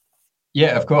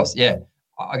 Yeah, of course. Yeah.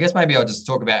 I guess maybe I'll just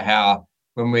talk about how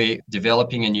when we're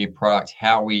developing a new product,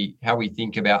 how we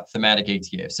think about thematic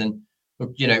ETFs. And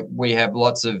look, we have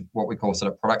lots of what we call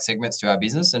sort of product segments to our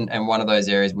business. And one of those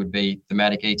areas would be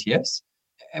thematic ETFs.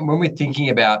 And when we're thinking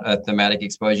about a thematic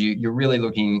exposure, you're really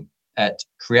looking at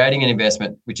creating an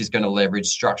investment which is going to leverage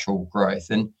structural growth.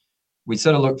 And we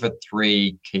sort of look for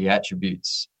 3 key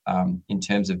attributes in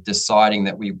terms of deciding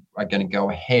that we are going to go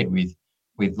ahead with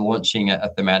launching a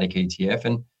thematic ETF.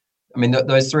 And I mean,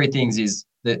 those 3 things is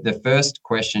the first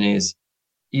question is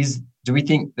do we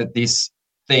think that this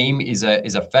theme is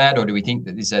a fad, or do we think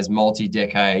that this has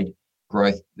multi-decade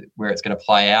growth where it's going to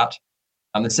play out?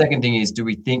 The second thing is, do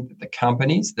we think that the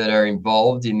companies that are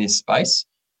involved in this space,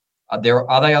 are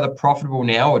they either profitable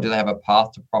now, or do they have a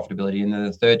path to profitability? And then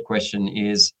the third question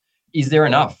is there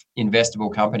enough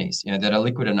investable companies that are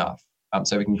liquid enough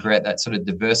so we can create that sort of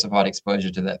diversified exposure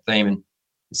to that theme? And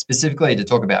specifically to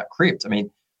talk about crypt, I mean,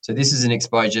 so this is an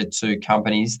exposure to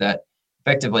companies that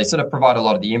effectively sort of provide a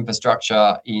lot of the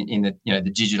infrastructure in the the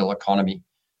digital economy.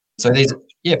 So these,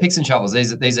 picks and shovels.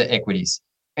 These are equities,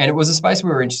 and it was a space we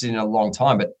were interested in a long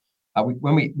time. But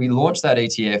when we launched that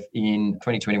ETF in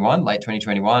 2021, late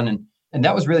 2021, and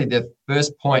that was really the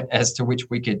first point as to which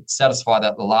we could satisfy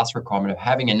the last requirement of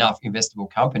having enough investable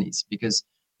companies, because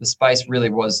the space really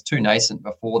was too nascent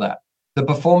before that. The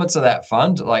performance of that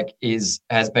fund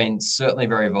has been certainly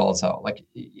very volatile. Like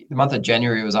the month of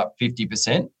January was up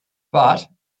 50%, but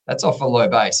that's off a low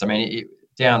base. I mean,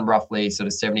 down roughly sort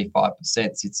of 75%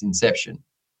 since its inception.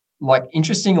 Like,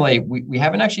 interestingly, we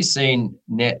haven't actually seen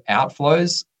net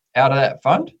outflows out of that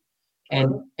fund.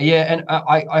 And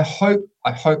I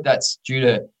hope that's due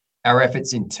to our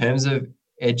efforts in terms of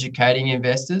educating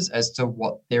investors as to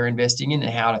what they're investing in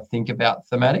and how to think about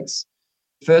thematics.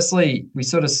 Firstly, we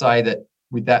sort of say that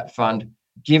with that fund,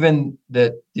 given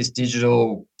that this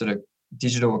digital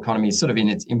economy is sort of in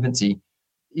its infancy,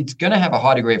 it's going to have a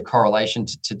high degree of correlation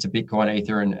to Bitcoin,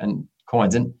 Ether, and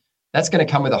coins. And that's going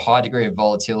to come with a high degree of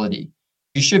volatility.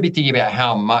 You should be thinking about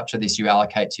how much of this you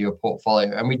allocate to your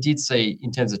portfolio. And we did see,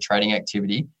 in terms of trading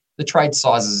activity, the trade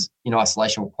sizes in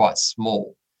isolation were quite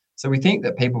small. So we think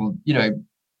that people,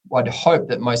 I'd hope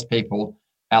that most people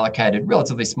allocated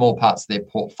relatively small parts of their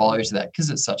portfolio to that, because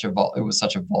it was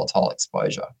such a volatile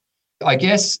exposure. I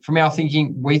guess from our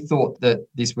thinking, we thought that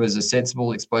this was a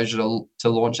sensible exposure to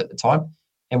launch at the time,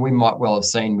 and we might well have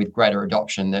seen with greater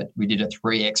adoption that we did a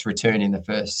 3x return in the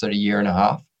first sort of year and a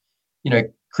half.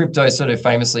 Crypto sort of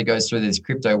famously goes through these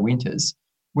crypto winters.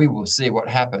 We will see what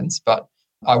happens, but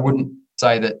I wouldn't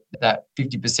say that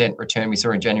 50% return we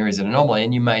saw in January is an anomaly,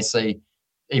 and you may see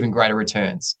even greater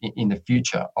returns in the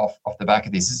future off the back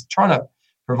of this. Is trying to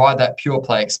provide that pure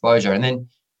play exposure. And then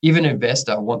if an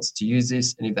investor wants to use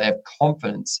this, and if they have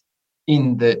confidence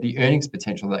in the earnings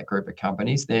potential of that group of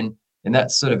companies, then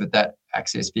that's sort of that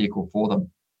access vehicle for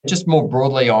them. Just more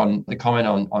broadly on the comment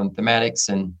on thematics,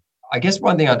 and I guess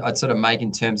one thing I'd sort of make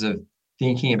in terms of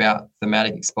thinking about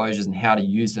thematic exposures and how to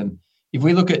use them, if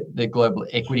we look at the global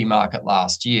equity market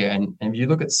last year, and if you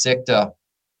look at sector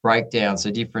breakdown,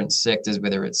 so different sectors,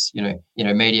 whether it's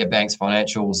media, banks,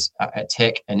 financials,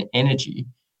 tech, and energy.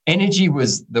 Energy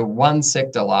was the one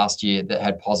sector last year that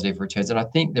had positive returns, and I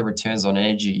think the returns on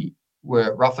energy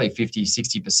were roughly 50,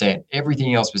 60%.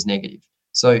 Everything else was negative.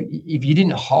 So if you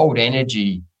didn't hold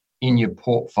energy in your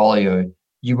portfolio,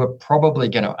 you were probably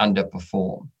going to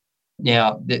underperform.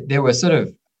 Now, there were sort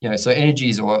of, so energy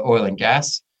is oil and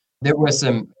gas. There were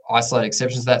some isolated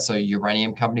exceptions to that. So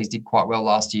uranium companies did quite well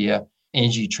last year.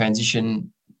 Energy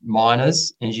transition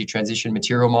miners, energy transition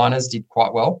material miners did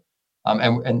quite well.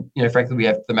 And frankly, we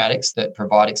have thematics that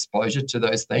provide exposure to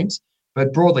those themes.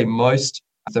 But broadly, most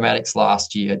thematics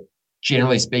last year,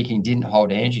 generally speaking, didn't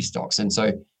hold energy stocks. And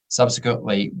so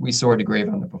subsequently, we saw a degree of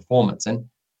underperformance. And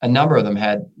a number of them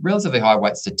had relatively high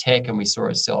weights to tech, and we saw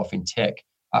a sell-off in tech.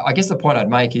 I guess the point I'd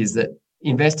make is that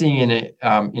investing in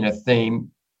a theme,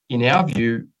 in our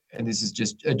view, and this is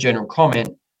just a general comment,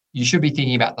 you should be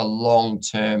thinking about the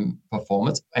long-term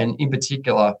performance, and in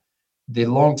particular, the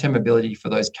long-term ability for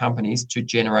those companies to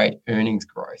generate earnings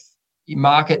growth.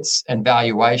 Markets and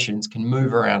valuations can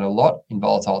move around a lot in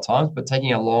volatile times, but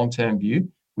taking a long-term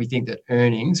view, we think that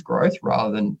earnings growth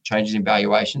rather than changes in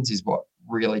valuations is what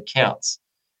really counts.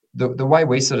 The way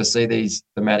we sort of see these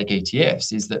thematic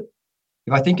ETFs is that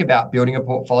if I think about building a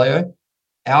portfolio,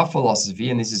 our philosophy,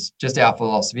 and this is just our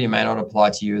philosophy, it may not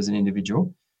apply to you as an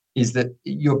individual, is that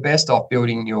you're best off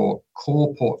building your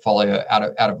core portfolio out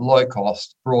of low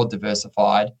cost, broad,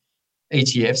 diversified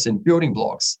ETFs and building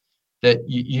blocks that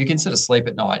you can sort of sleep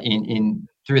at night in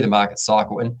through the market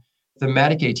cycle. And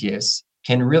thematic ETFs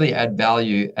can really add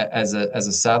value as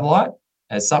a satellite,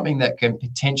 as something that can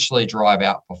potentially drive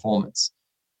out performance.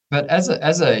 But as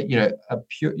a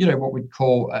pure, what we'd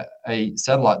call a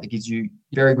satellite that gives you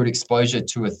very good exposure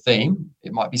to a theme,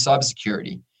 it might be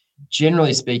cybersecurity.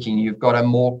 Generally speaking, you've got a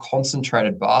more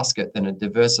concentrated basket than a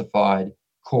diversified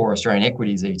core Australian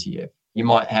equities ETF. You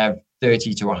might have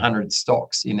 30 to 100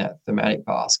 stocks in that thematic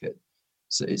basket.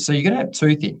 So you're going to have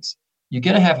two things. You're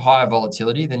going to have higher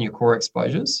volatility than your core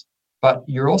exposures, but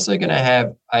you're also going to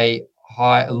have a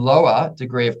lower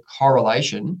degree of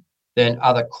correlation than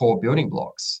other core building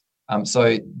blocks.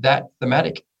 So that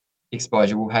thematic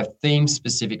exposure will have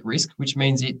theme-specific risk, which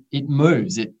means it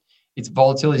moves. Its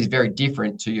volatility is very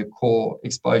different to your core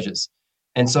exposures.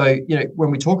 And so,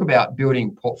 when we talk about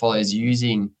building portfolios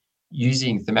using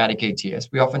thematic ETFs,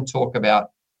 we often talk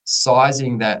about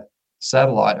sizing that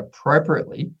satellite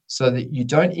appropriately so that you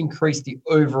don't increase the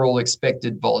overall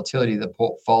expected volatility of the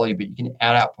portfolio, but you can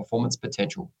add out performance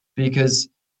potential. Because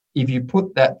if you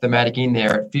put that thematic in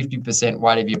there at 50%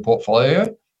 weight of your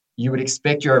portfolio, you would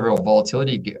expect your overall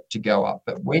volatility to go up.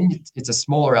 But when it's a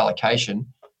smaller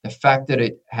allocation, the fact that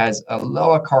it has a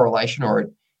lower correlation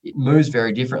or it moves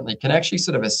very differently can actually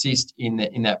sort of assist in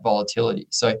that volatility.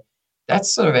 So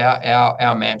that's sort of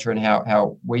our mantra and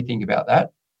how we think about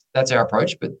that. That's our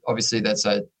approach, but obviously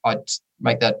I'd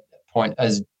make that point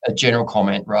as a general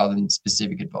comment rather than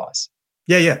specific advice.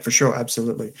 Yeah, for sure.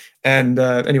 Absolutely. And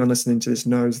anyone listening to this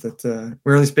knows that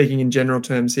we're only speaking in general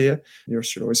terms here. You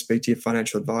should always speak to your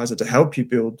financial advisor to help you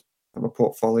build a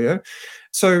portfolio.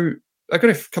 So I've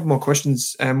got a couple more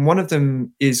questions. And one of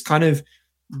them is kind of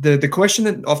the question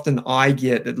that often I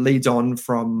get that leads on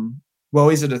from, well,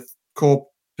 is it a core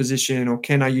position or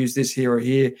can I use this here or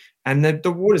here? And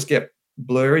the waters get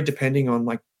blurry depending on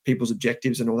like people's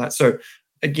objectives and all that. So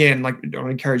again, like I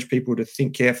encourage people to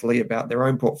think carefully about their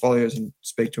own portfolios and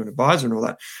speak to an advisor and all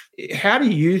that. How do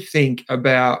you think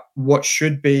about what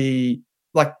should be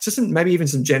like just maybe even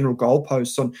some general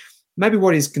goalposts on maybe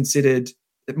what is considered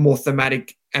more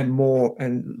thematic and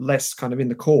less kind of in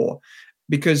the core?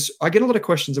 Because I get a lot of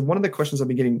questions, and one of the questions I've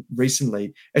been getting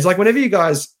recently is like whenever you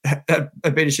guys at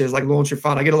Betashares like launch a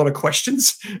fund, I get a lot of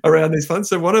questions around these funds.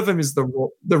 So one of them is the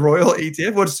Royal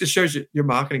ETF. Well, it just shows you your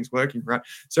marketing's working, right?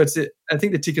 So I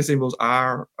think the ticker symbols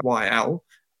are RYL.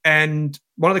 And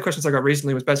one of the questions I got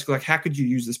recently was basically like, how could you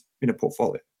use this in a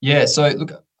portfolio? Yeah, so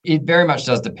look, it very much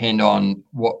does depend on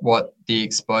what the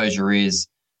exposure is.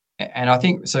 And I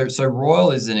think so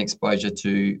Royal is an exposure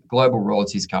to global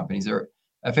royalties companies. They're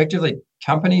effectively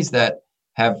companies that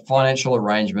have financial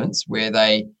arrangements where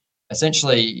they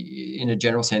essentially, in a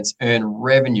general sense, earn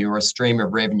revenue or a stream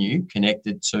of revenue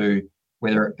connected to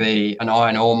whether it be an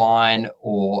iron ore mine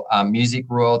or music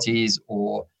royalties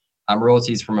or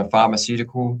royalties from a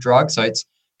pharmaceutical drug. So it's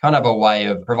kind of a way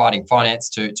of providing finance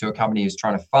to a company who's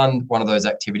trying to fund one of those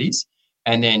activities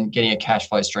and then getting a cash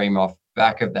flow stream off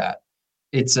back of that.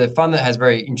 It's a fund that has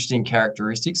very interesting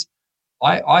characteristics.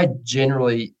 I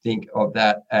generally think of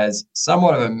that as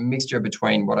somewhat of a mixture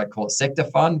between what I call a sector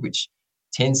fund, which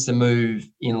tends to move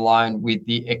in line with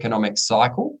the economic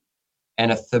cycle,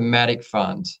 and a thematic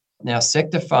fund. Now,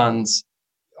 sector funds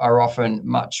are often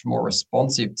much more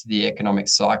responsive to the economic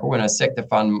cycle, and a sector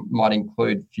fund might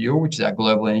include fuel, which is our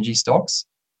global energy stocks,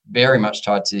 very much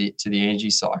tied to the energy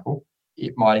cycle.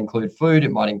 It might include food, it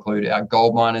might include our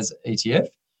gold miners ETF.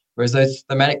 Whereas those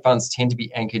thematic funds tend to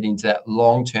be anchored into that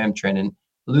long-term trend and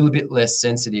a little bit less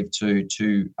sensitive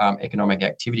to economic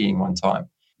activity in one time.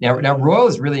 Now, Royal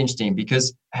is really interesting because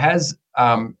it has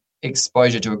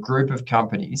exposure to a group of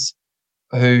companies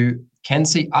who can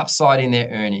see upside in their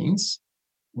earnings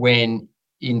when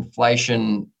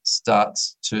inflation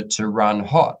starts to run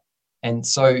hot. And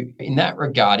so in that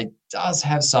regard, it does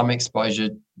have some exposure,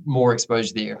 more exposure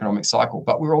to the economic cycle.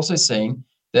 But we're also seeing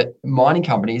that mining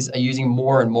companies are using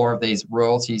more and more of these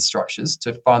royalty structures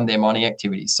to fund their mining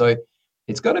activities. So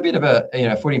it's got a bit of a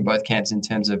foot in both camps in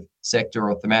terms of sector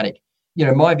or thematic.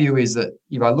 My view is that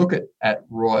if I look at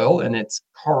Royal and its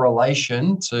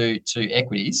correlation to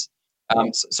equities,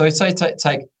 so say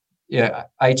take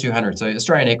A200, so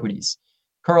Australian equities,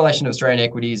 correlation of Australian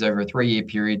equities over a 3-year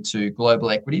period to global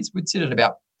equities would sit at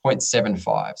about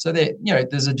 0.75. So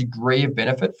there's a degree of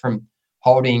benefit from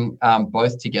holding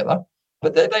both together,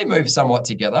 but they move somewhat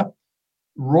together.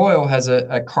 Royal has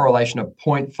a correlation of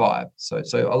 0.5, so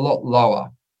a lot lower.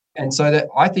 And so that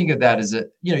I think of that as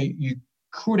you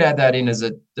could add that in as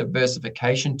a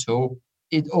diversification tool.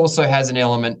 It also has an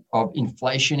element of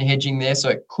inflation hedging there, so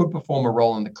it could perform a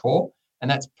role in the core.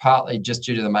 And that's partly just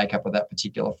due to the makeup of that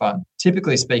particular fund.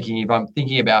 Typically speaking, if I'm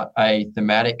thinking about a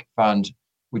thematic fund,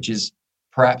 which is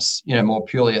perhaps more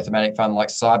purely a thematic fund like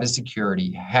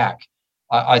cybersecurity, hack,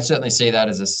 I certainly see that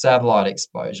as a satellite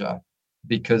exposure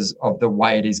because of the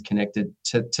way it is connected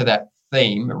to that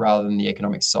theme rather than the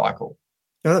economic cycle.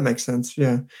 No, that makes sense.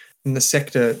 Yeah. And the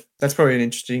sector, that's probably an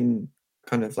interesting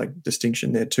kind of like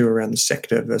distinction there too around the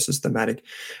sector versus thematic.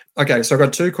 Okay, so I've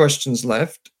got 2 questions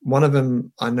left. One of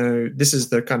them, I know this is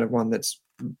the kind of one that's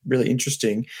really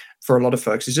interesting for a lot of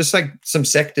folks. It's just like some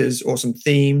sectors or some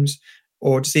themes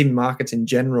or just even markets in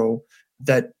general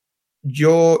that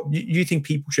you think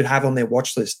people should have on their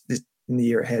watch list in the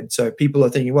year ahead. So people are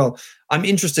thinking, well, I'm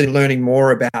interested in learning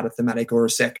more about a thematic or a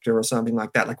sector or something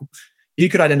like that. Like you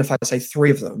could identify, say,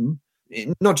 3 of them,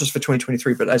 not just for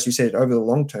 2023, but as you said, over the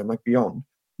long term, like beyond.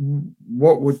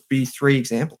 What would be 3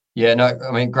 examples? Yeah, no,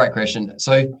 I mean, great question.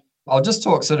 So I'll just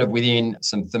talk sort of within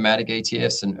some thematic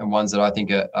ETFs and ones that I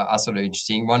think are sort of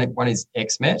interesting. One is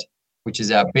XMET, which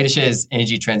is our Betashares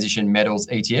Energy Transition Metals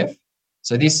ETF.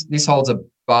 So this holds a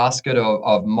basket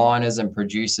of miners and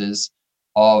producers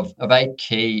of 8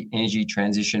 key energy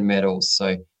transition metals.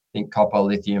 So think copper,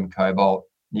 lithium, cobalt,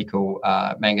 nickel,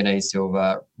 manganese,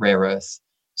 silver, rare earths.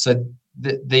 So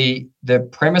the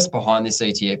premise behind this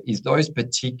ETF is those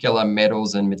particular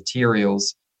metals and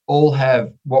materials all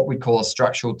have what we call a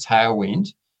structural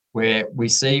tailwind, where we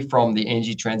see from the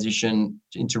energy transition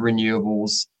into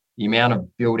renewables, the amount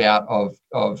of build out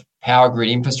of power grid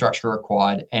infrastructure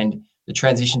required and the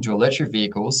transition to electric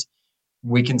vehicles,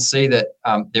 we can see that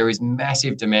there is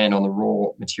massive demand on the raw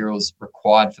materials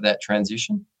required for that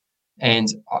transition. And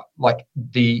like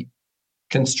the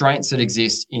constraints that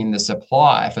exist in the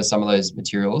supply for some of those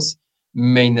materials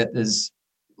mean that there's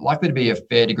likely to be a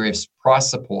fair degree of price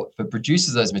support for producers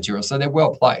of those materials. So they're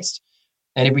well placed.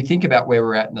 And if we think about where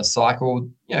we're at in the cycle,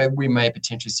 we may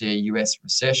potentially see a US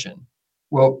recession.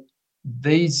 Well,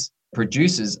 these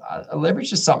producers are leveraged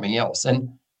to something else. And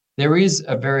there is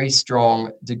a very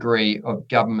strong degree of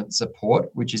government support,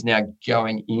 which is now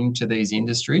going into these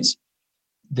industries.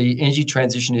 The energy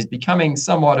transition is becoming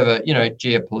somewhat of a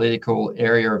geopolitical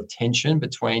area of tension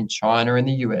between China and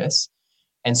the US.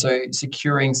 And so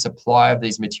securing supply of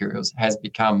these materials has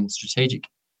become strategic.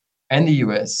 And the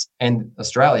US and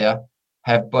Australia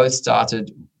have both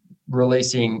started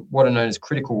releasing what are known as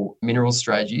critical mineral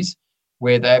strategies,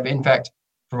 where they've in fact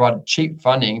provided cheap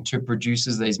funding to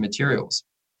producers of these materials.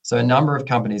 So a number of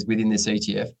companies within this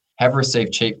ETF have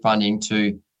received cheap funding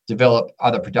to develop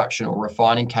either production or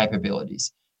refining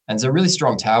capabilities. And there's a really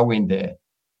strong tailwind there.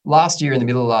 Last year, in the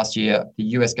middle of last year, the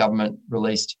US government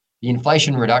released the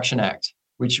Inflation Reduction Act,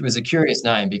 which was a curious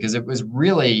name because it was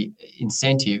really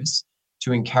incentives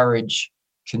to encourage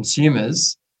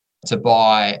consumers to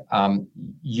buy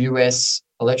US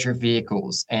electric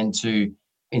vehicles and to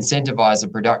incentivize the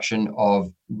production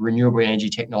of renewable energy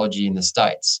technology in the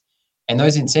States. And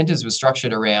those incentives were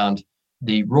structured around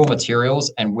the raw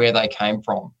materials and where they came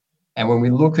from. And when we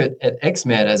look at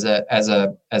XMET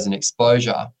as an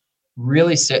exposure,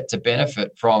 really set to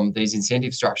benefit from these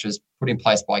incentive structures put in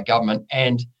place by government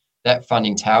and that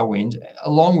funding tailwind,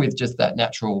 along with just that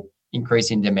natural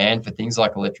increase in demand for things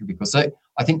like electric vehicles. So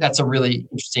I think that's a really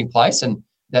interesting place, and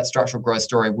that structural growth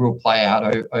story will play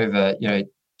out over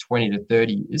 20 to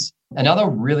 30 years. Another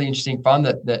really interesting fund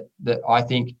that I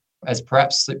think has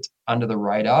perhaps slipped under the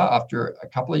radar after a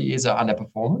couple of years of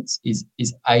underperformance is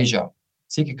Asia.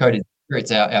 Ticker code is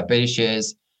it's our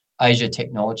Betashares Asia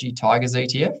Technology Tigers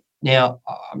ETF. Now,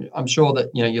 I'm sure that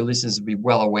your listeners will be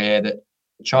well aware that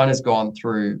China's gone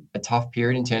through a tough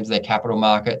period in terms of their capital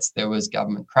markets. There was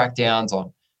government crackdowns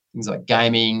on things like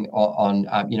gaming, on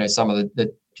some of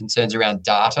the concerns around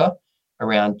data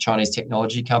around Chinese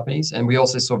technology companies. And we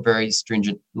also saw very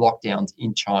stringent lockdowns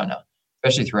in China,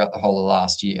 especially throughout the whole of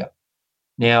last year.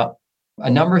 Now, a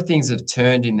number of things have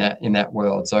turned in that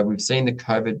world. So we've seen the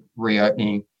COVID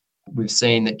reopening. We've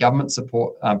seen that government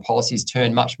support policies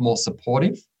turn much more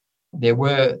supportive. There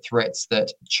were threats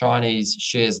that Chinese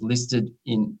shares listed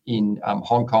in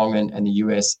Hong Kong and the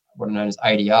US, what are known as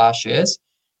ADR shares,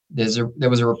 there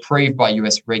was a reprieve by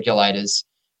US regulators,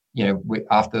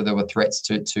 after there were threats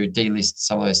to delist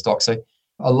some of those stocks. So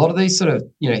a lot of these sort of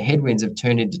headwinds have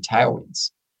turned into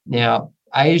tailwinds. Now,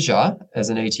 Asia, as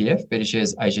an ETF,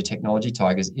 Betashares Asia Technology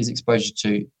Tigers, is exposure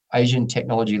to Asian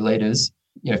technology leaders,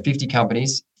 50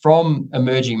 companies from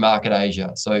emerging market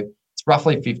Asia. So it's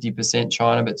roughly 50%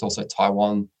 China, but it's also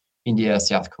Taiwan, India,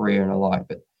 South Korea, and alike.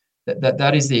 But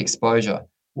that is the exposure.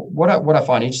 What I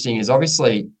find interesting is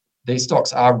obviously these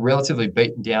stocks are relatively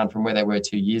beaten down from where they were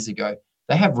 2 years ago.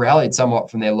 They have rallied somewhat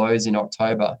from their lows in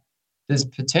October. There's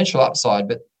potential upside,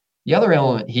 but the other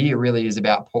element here really is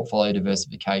about portfolio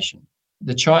diversification.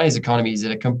 The Chinese economy is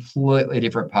at a completely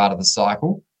different part of the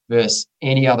cycle versus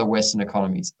any other Western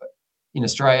economies. In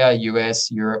Australia,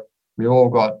 US, Europe, we've all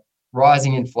got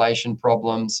rising inflation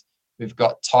problems. We've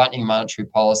got tightening monetary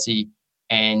policy,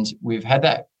 and we've had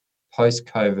that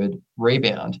post-COVID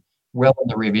rebound well in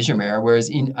the revision mirror. Whereas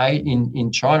in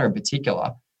China in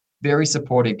particular, very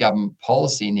supportive government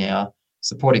policy now,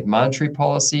 supportive monetary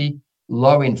policy,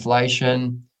 low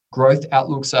inflation, growth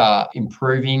outlooks are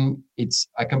improving. It's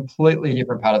a completely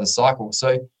different part of the cycle.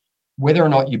 So whether or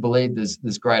not you believe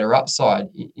there's greater upside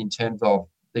in terms of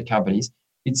the companies,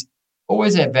 it's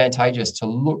always advantageous to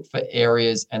look for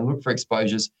areas and look for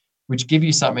exposures which give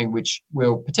you something which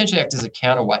will potentially act as a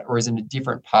counterweight or is in a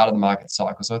different part of the market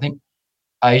cycle. So I think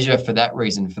Asia, for that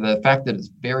reason, for the fact that it's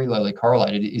very lowly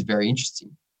correlated, is very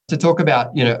interesting. To talk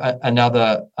about,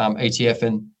 another ETF,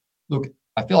 and look,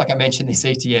 I feel like I mentioned this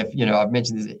ETF, I've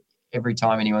mentioned this every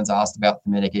time anyone's asked about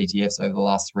thematic ETFs over the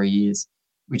last 3 years,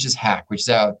 which is HACK, which is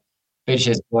our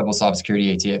Betashares Global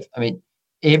Cybersecurity ETF. I mean,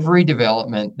 every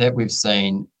development that we've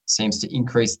seen seems to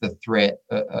increase the threat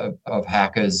of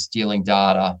hackers stealing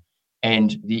data,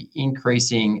 and the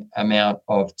increasing amount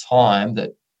of time that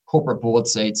corporate board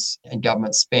seats and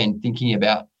government spend thinking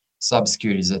about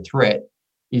cybersecurity as a threat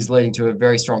is leading to a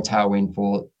very strong tailwind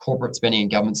for corporate spending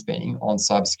and government spending on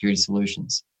cybersecurity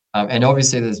solutions. And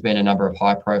obviously, there's been a number of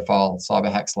high-profile cyber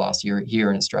hacks last year here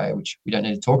in Australia, which we don't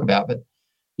need to talk about. But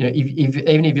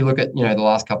even if you look at the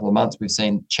last couple of months, we've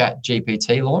seen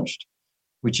ChatGPT launched,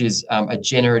 which is a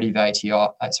generative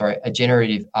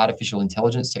artificial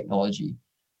intelligence technology.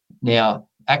 Now,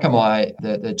 Akamai,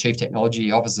 the chief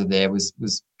technology officer there, was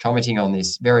commenting on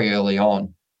this very early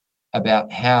on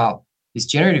about how this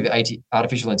generative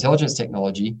artificial intelligence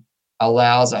technology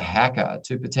allows a hacker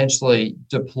to potentially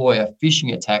deploy a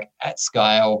phishing attack at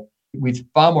scale with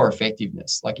far more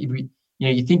effectiveness. Like if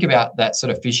you think about that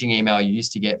sort of phishing email you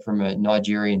used to get from a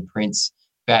Nigerian prince,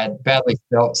 badly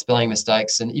spelling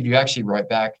mistakes, and if you actually wrote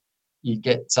back, you'd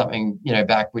get something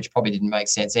back which probably didn't make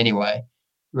sense anyway.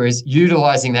 Whereas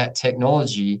utilizing that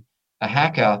technology, a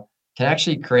hacker can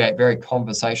actually create very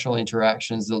conversational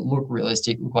interactions that look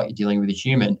realistic, look like you're dealing with a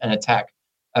human, and attack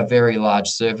a very large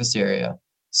surface area.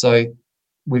 So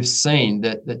we've seen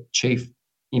that the chief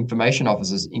information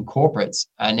officers in corporates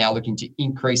are now looking to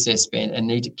increase their spend and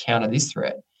need to counter this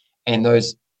threat. And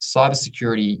those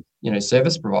cybersecurity,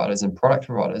 service providers and product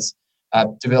providers are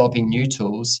developing new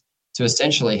tools to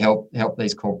essentially help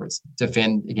these corporates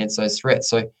defend against those threats.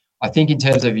 So I think in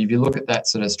terms of, if you look at that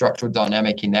sort of structural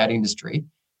dynamic in that industry,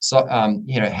 so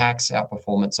Hack's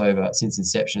outperformance since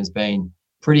inception has been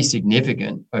pretty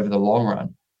significant over the long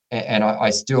run, and I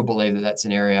still believe that that's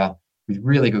an area with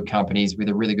really good companies with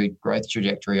a really good growth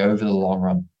trajectory over the long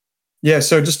run. Yeah.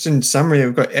 So just in summary,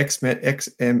 we've got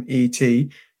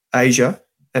XMET, Asia,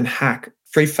 and Hack.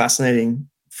 Three fascinating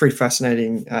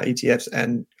ETFs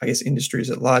and I guess industries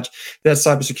at large. That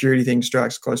cybersecurity thing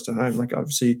strikes close to home. Like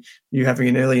obviously you having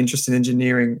an early interest in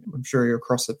engineering, I'm sure you're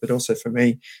across it, but also for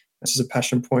me, this is a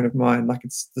passion point of mine. Like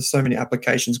there's so many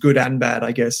applications, good and bad,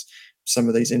 I guess, some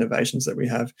of these innovations that we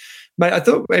have. Mate, I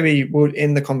thought maybe we'll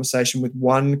end the conversation with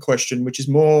one question, which is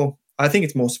I think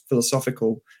it's more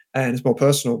philosophical and it's more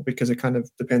personal because it kind of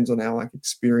depends on our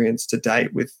experience to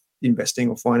date with investing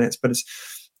or finance. But it's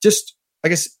just, I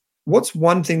guess, what's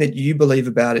one thing that you believe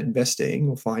about investing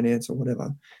or finance or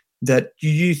whatever that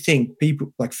you think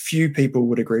few people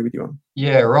would agree with you on?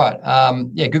 Yeah, right.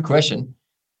 Good question.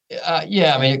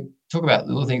 Talk about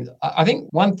little things. I think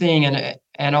one thing,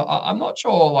 and I'm not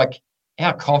sure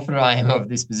how confident I am of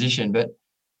this position, but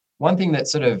one thing that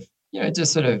sort of,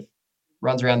 just sort of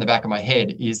runs around the back of my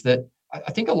head is that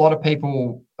I think a lot of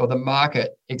people or the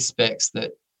market expects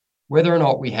that whether or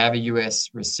not we have a US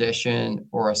recession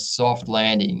or a soft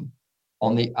landing,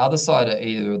 on the other side of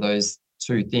either of those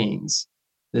two things,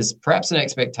 there's perhaps an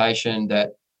expectation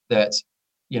that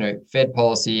Fed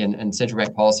policy and central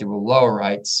bank policy will lower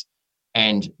rates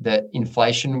and that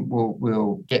inflation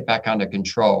will get back under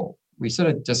control. We sort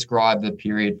of describe the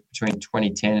period between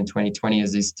 2010 and 2020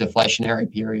 as this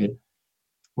deflationary period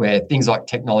where things like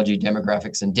technology,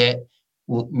 demographics, and debt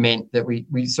meant that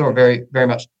we saw very, very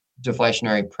much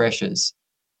deflationary pressures.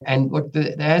 And look,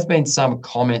 there has been some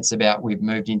comments about we've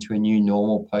moved into a new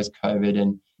normal post-COVID,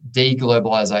 and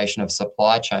deglobalization of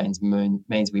supply chains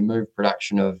means we move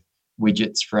production of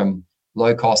widgets from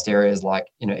low-cost areas like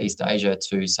East Asia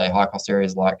to, say, high-cost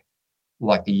areas like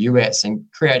the US, and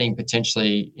creating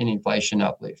potentially an inflation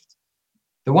uplift.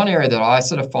 The one area that I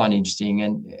sort of find interesting,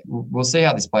 and we'll see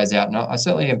how this plays out, and I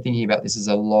certainly am thinking about this as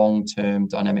a long-term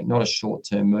dynamic, not a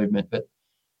short-term movement, but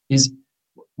is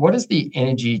what does the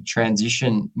energy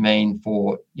transition mean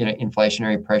for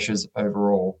inflationary pressures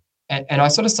overall? And I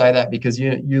sort of say that because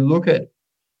you look at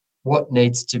what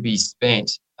needs to be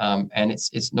spent, and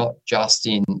it's not just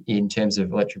in terms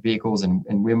of electric vehicles and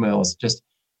windmills, just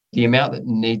the amount that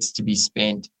needs to be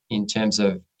spent in terms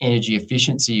of energy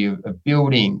efficiency of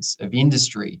buildings, of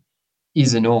industry,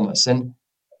 is enormous. And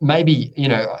maybe,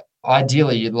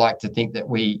 ideally you'd like to think that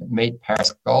we meet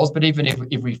Paris goals, but even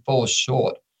if we fall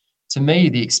short, to me,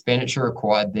 the expenditure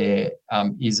required there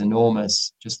is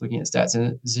enormous, just looking at stats,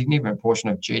 and a significant portion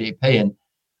of GDP. And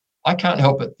I can't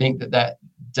help but think that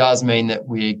does mean that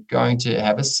we're going to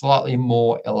have a slightly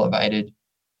more elevated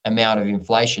amount of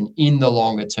inflation in the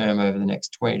longer term over the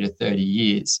next 20 to 30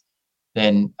 years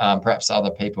than perhaps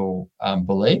other people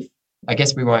believe. I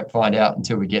guess we won't find out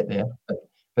until we get there.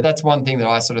 But that's one thing that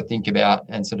I sort of think about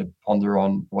and sort of ponder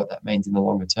on what that means in the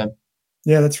longer term.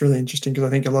 Yeah, that's really interesting because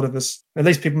I think a lot of us, at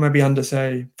least people maybe under,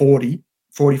 say, 40,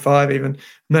 45 even,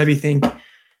 maybe think,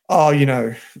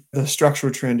 the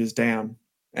structural trend is down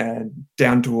and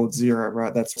down towards zero,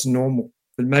 right? That's normal.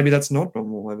 But maybe that's not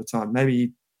normal over time.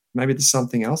 Maybe there's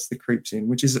something else that creeps in,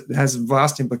 which has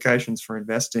vast implications for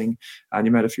investing. And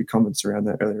you made a few comments around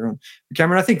that earlier on. But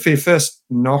Cameron, I think for your first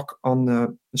knock on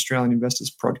the Australian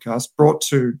Investors podcast, brought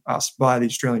to us by the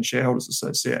Australian Shareholders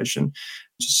Association,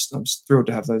 I'm just thrilled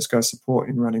to have those guys' support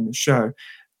in running the show.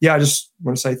 Yeah, I just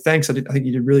want to say thanks. I think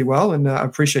you did really well, and I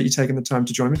appreciate you taking the time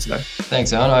to join me today.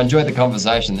 Thanks, Alan. I enjoyed the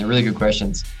conversation. They're really good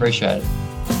questions. Appreciate it.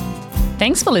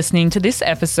 Thanks for listening to this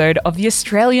episode of the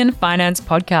Australian Finance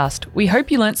Podcast. We hope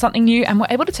you learned something new and were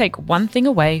able to take one thing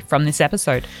away from this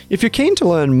episode. If you're keen to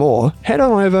learn more, head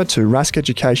on over to Rask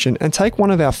Education and take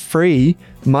one of our free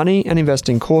money and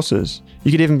investing courses. You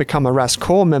could even become a Rask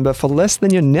Core member for less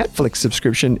than your Netflix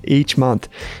subscription each month.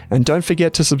 And don't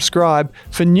forget to subscribe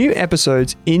for new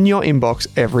episodes in your inbox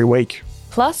every week.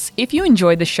 Plus, if you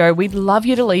enjoyed the show, we'd love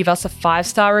you to leave us a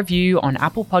 5-star review on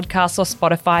Apple Podcasts or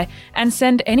Spotify and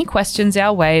send any questions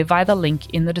our way via the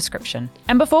link in the description.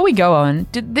 And before we go on,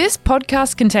 did this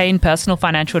podcast contain personal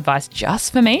financial advice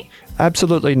just for me?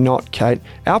 Absolutely not, Kate.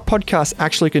 Our podcast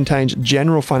actually contains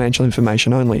general financial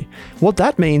information only. What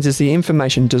that means is the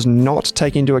information does not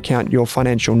take into account your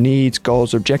financial needs,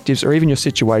 goals, objectives, or even your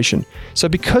situation. So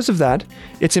because of that,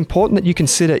 it's important that you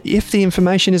consider if the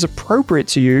information is appropriate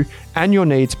to you and your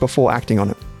needs before acting on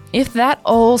it. If that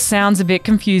all sounds a bit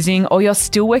confusing or you're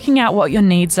still working out what your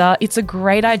needs are, it's a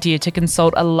great idea to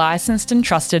consult a licensed and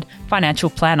trusted financial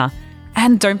planner.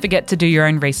 And don't forget to do your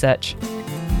own research.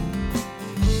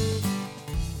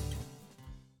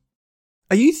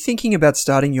 Are you thinking about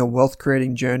starting your wealth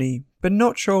creating journey, but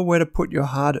not sure where to put your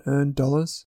hard-earned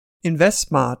dollars?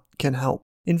 InvestSmart can help.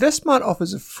 InvestSmart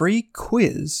offers a free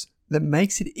quiz that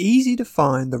makes it easy to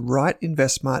find the right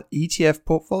InvestSmart ETF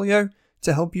portfolio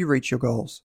to help you reach your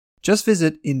goals. Just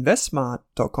visit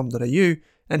investsmart.com.au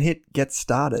and hit Get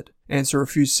Started. Answer a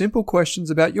few simple questions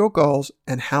about your goals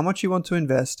and how much you want to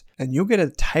invest, and you'll get a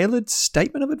tailored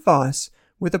statement of advice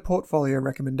with a portfolio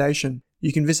recommendation.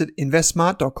 You can visit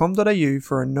investsmart.com.au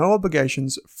for a no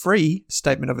obligations free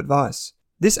statement of advice.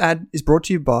 This ad is brought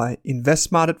to you by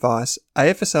InvestSmart Advice,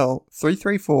 AFSL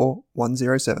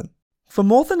 334107. For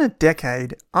more than a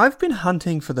decade, I've been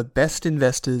hunting for the best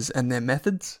investors and their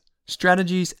methods,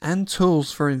 strategies, and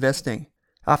tools for investing.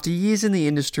 After years in the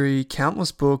industry,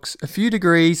 countless books, a few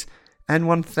degrees, and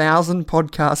 1,000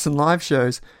 podcasts and live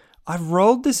shows, I've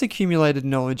rolled this accumulated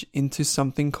knowledge into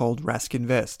something called Rask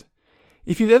Invest.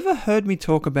 If you've ever heard me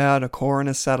talk about a core and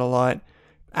a satellite,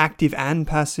 active and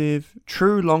passive,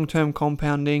 true long-term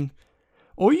compounding,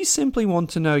 or you simply want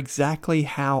to know exactly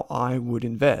how I would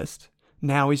invest,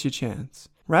 now is your chance.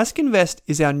 Rask Invest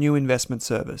is our new investment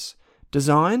service.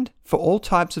 Designed for all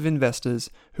types of investors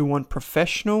who want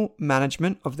professional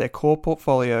management of their core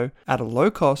portfolio at a low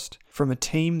cost from a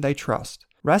team they trust.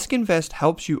 Rask Invest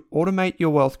helps you automate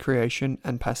your wealth creation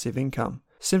and passive income.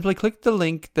 Simply click the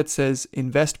link that says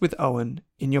Invest with Owen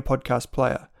in your podcast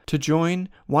player to join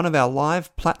one of our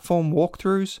live platform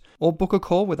walkthroughs or book a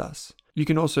call with us. You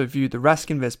can also view the Rask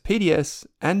Invest PDS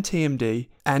and TMD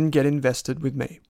and get invested with me.